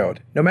have failed.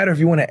 No matter if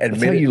you want to admit it.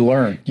 That's how you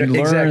learn. You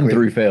learn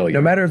through failure.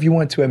 No matter if you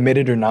want to admit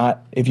it or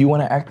not, if you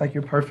want to act like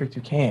you're perfect,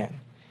 you can.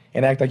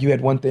 And act like you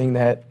had one thing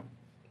that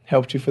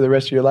helped you for the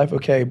rest of your life,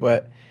 okay,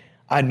 but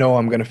I know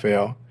I'm going to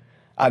fail.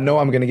 I know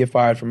I'm going to get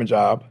fired from a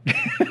job.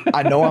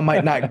 I know I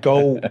might not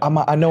go,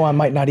 I know I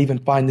might not even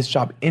find this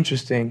job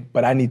interesting,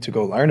 but I need to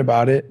go learn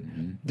about it,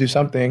 do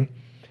something.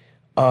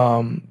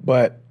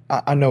 But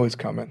I know it's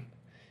coming.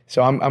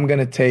 So I'm going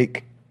to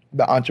take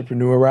the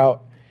entrepreneur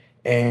route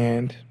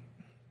and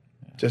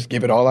just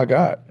give it all I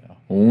got.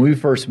 When we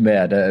first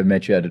met, I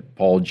met you at a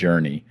Paul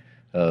Journey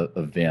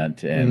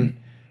event, and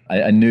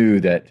I knew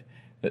that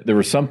there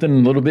was something a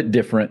little bit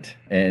different,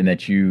 and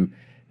that you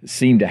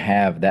seemed to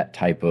have that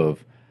type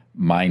of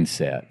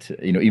mindset,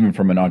 even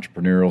from an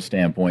entrepreneurial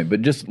standpoint,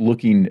 but just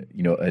looking,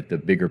 at the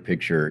bigger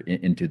picture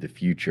into the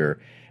future.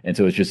 And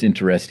so it's just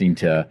interesting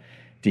to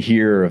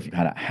hear of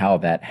kind of how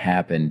that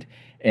happened.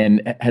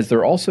 And has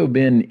there also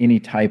been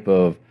any type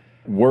of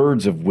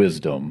words of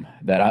wisdom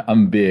that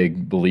I'm a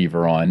big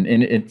believer on?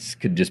 And it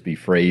could just be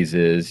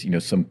phrases,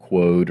 some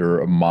quote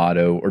or a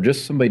motto, or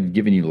just somebody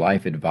giving you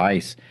life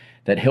advice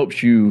that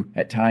helps you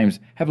at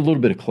times have a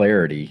little bit of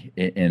clarity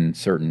in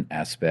certain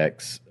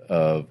aspects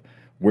of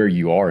where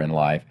you are in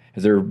life.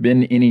 Has there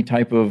been any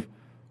type of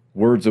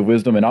words of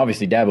wisdom? And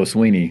obviously Dabo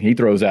Sweeney, he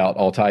throws out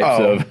all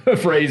types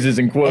of phrases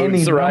and quotes,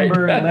 any right?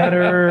 Number,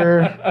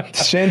 letter,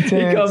 sentence.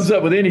 He comes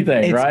up with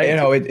anything, right?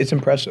 It's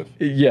impressive.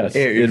 Yes,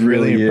 it's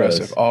really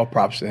impressive. Is. All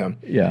props to him.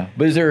 Yeah.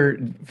 But is there,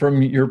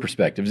 from your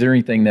perspective, is there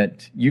anything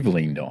that you've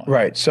leaned on?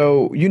 Right.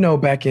 So,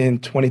 back in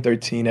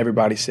 2013,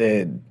 everybody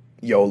said,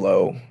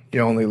 YOLO,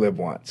 you only live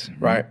once,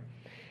 right?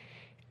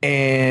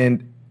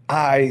 And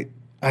I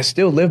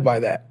still live by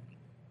that.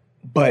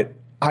 But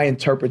I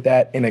interpret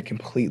that in a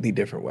completely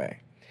different way.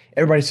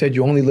 Everybody said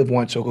you only live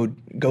once, so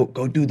go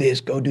do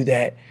this, go do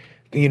that.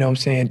 You know what I'm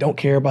saying? Don't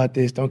care about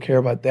this, don't care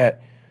about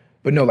that.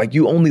 But no,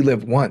 you only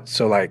live once,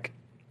 so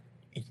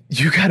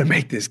you gotta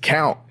make this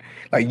count.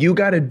 You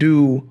gotta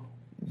do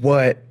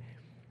what,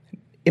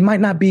 it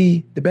might not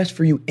be the best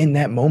for you in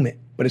that moment,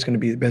 but it's gonna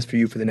be the best for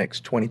you for the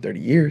next 20, 30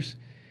 years.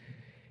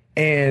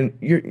 And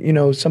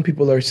some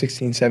people are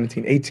 16,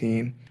 17,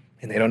 18,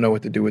 and they don't know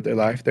what to do with their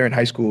life. They're in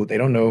high school, they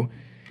don't know.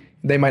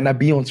 They might not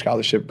be on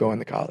scholarship going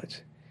to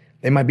college.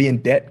 They might be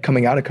in debt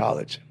coming out of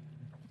college.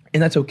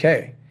 And that's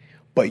okay.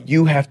 But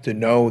you have to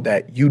know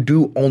that you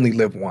do only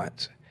live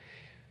once.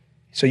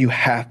 So you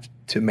have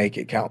to make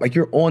it count.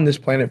 You're on this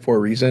planet for a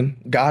reason.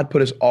 God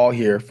put us all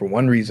here for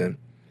one reason.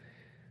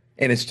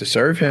 And it's to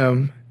serve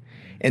him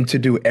and to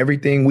do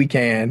everything we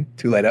can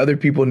to let other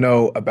people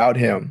know about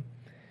him.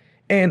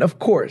 And of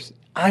course,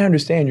 I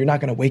understand you're not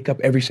going to wake up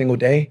every single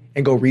day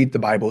and go read the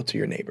Bible to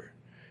your neighbor.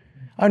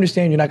 I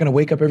understand you're not going to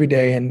wake up every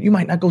day, and you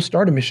might not go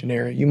start a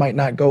missionary. You might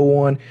not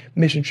go on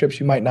mission trips.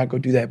 You might not go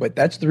do that. But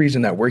that's the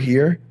reason that we're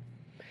here.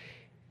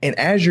 And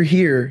as you're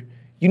here,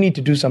 you need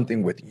to do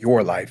something with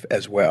your life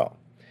as well.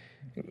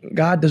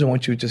 God doesn't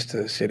want you just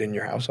to sit in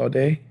your house all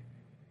day.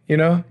 He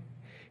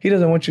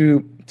doesn't want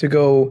you to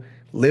go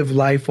live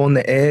life on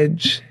the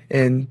edge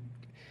and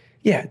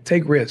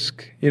take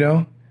risk,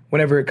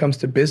 whenever it comes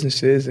to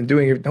businesses and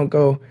doing it. Don't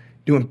go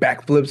doing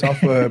backflips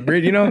off a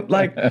bridge,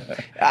 like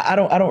I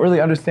don't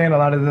really understand a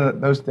lot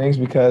of those things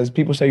because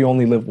people say you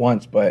only live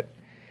once, but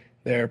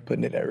they're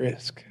putting it at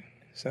risk.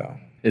 So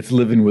it's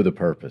living with a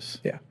purpose.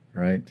 Yeah.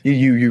 Right.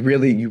 You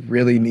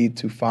really need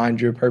to find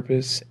your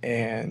purpose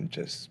and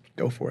just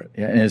go for it.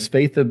 Yeah. And is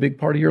faith a big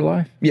part of your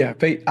life? Yeah.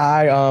 Faith.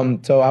 I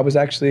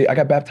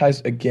got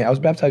baptized again. I was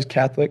baptized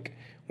Catholic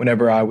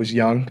whenever I was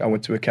young. I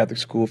went to a Catholic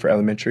school for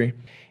elementary.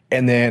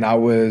 And then I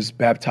was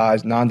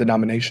baptized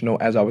non-denominational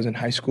as I was in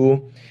high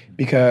school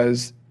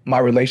because my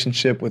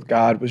relationship with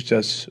God was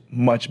just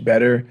much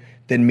better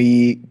than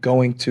me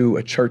going to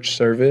a church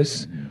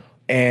service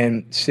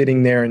and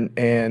sitting there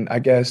and I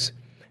guess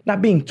not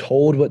being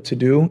told what to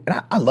do.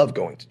 And I love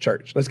going to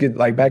church. Let's get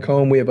back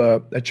home. We have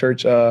a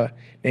church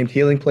named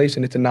Healing Place,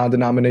 and it's a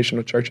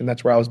non-denominational church, and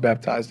that's where I was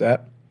baptized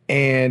at.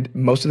 And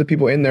most of the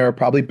people in there are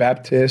probably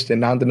Baptist and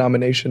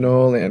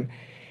non-denominational, and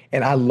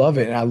I love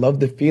it. And I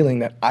love the feeling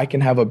that I can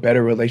have a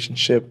better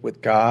relationship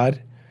with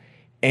God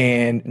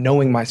and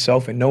knowing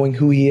myself and knowing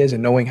who he is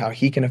and knowing how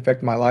he can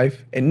affect my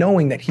life and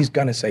knowing that he's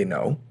going to say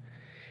no,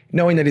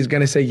 knowing that he's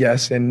going to say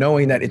yes, and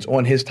knowing that it's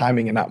on his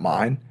timing and not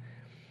mine.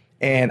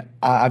 And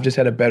I've just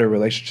had a better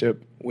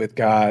relationship with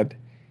God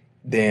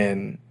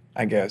than,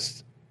 I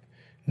guess,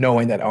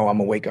 knowing that, I'm going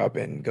to wake up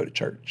and go to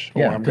church.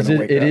 Yeah, because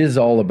it is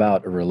all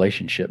about a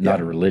relationship, not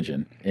a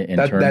religion.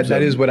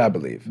 That is what I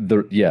believe.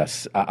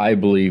 Yes, I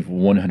believe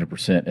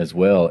 100% as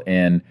well.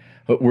 And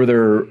were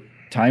there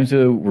times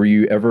were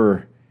you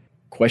ever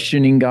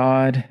questioning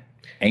God,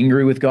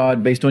 angry with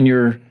God based on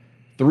your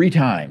 3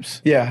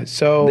 times? Yeah,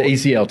 so the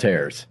ACL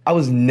tears. I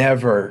was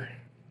never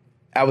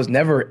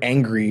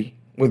angry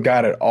with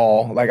God at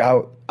all. Like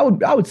I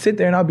would sit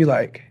there and I'd be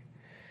like,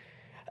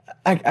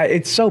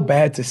 it's so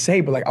bad to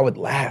say, but I would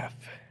laugh.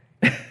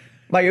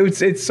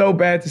 It's so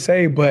bad to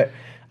say, but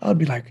I'd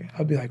be like,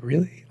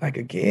 really?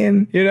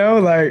 Again?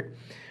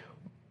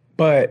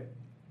 But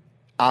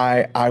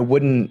I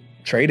wouldn't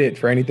trade it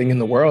for anything in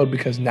the world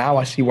because now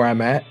I see where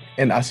I'm at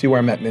and I see where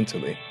I'm at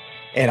mentally.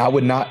 And I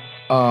would not,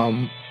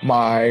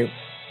 my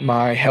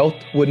health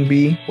wouldn't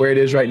be where it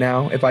is right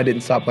now if I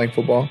didn't stop playing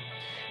football.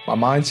 My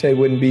mindset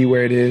wouldn't be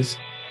where it is.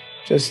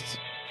 Just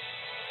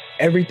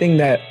everything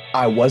that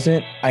I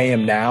wasn't, I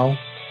am now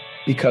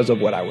because of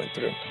what I went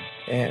through.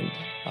 And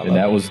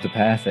that was the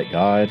path that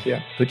God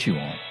put you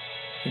on.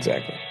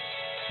 Exactly.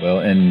 Well,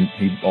 and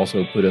he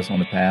also put us on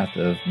the path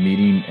of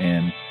meeting,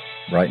 and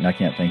Brighton, I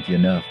can't thank you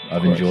enough.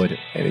 I've enjoyed it.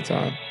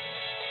 Anytime.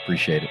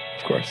 Appreciate it.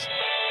 Of course.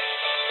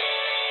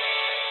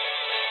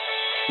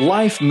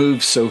 Life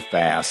moves so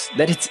fast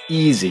that it's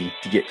easy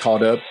to get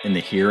caught up in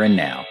the here and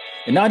now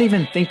and not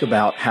even think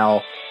about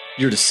how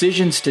your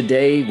decisions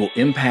today will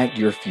impact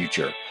your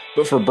future.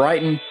 But for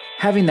Brighton,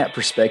 having that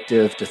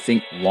perspective to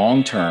think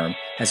long-term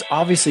has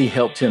obviously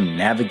helped him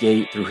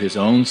navigate through his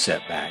own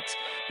setbacks.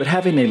 But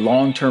having a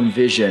long-term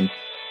vision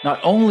not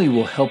only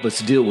will help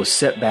us deal with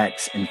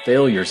setbacks and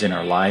failures in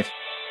our life,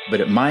 but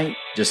it might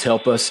just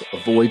help us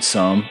avoid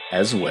some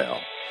as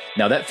well.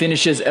 Now that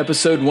finishes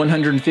episode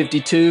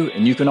 152,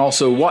 and you can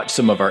also watch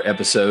some of our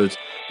episodes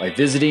by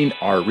visiting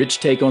our Rich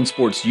Take on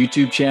Sports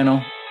YouTube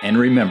channel. And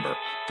remember,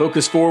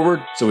 focus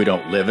forward so we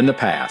don't live in the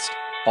past.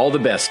 All the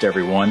best,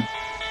 everyone.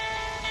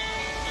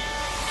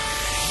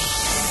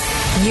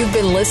 You've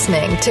been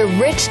listening to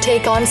Rich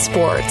Take on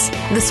Sports,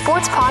 the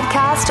sports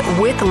podcast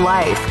with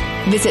life.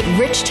 Visit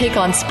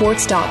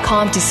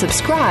richtakeonsports.com to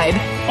subscribe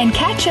and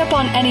catch up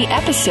on any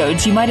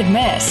episodes you might have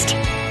missed.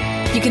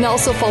 You can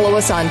also follow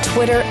us on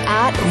Twitter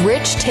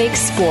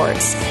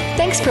 @RichTakeSports.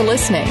 Thanks for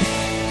listening.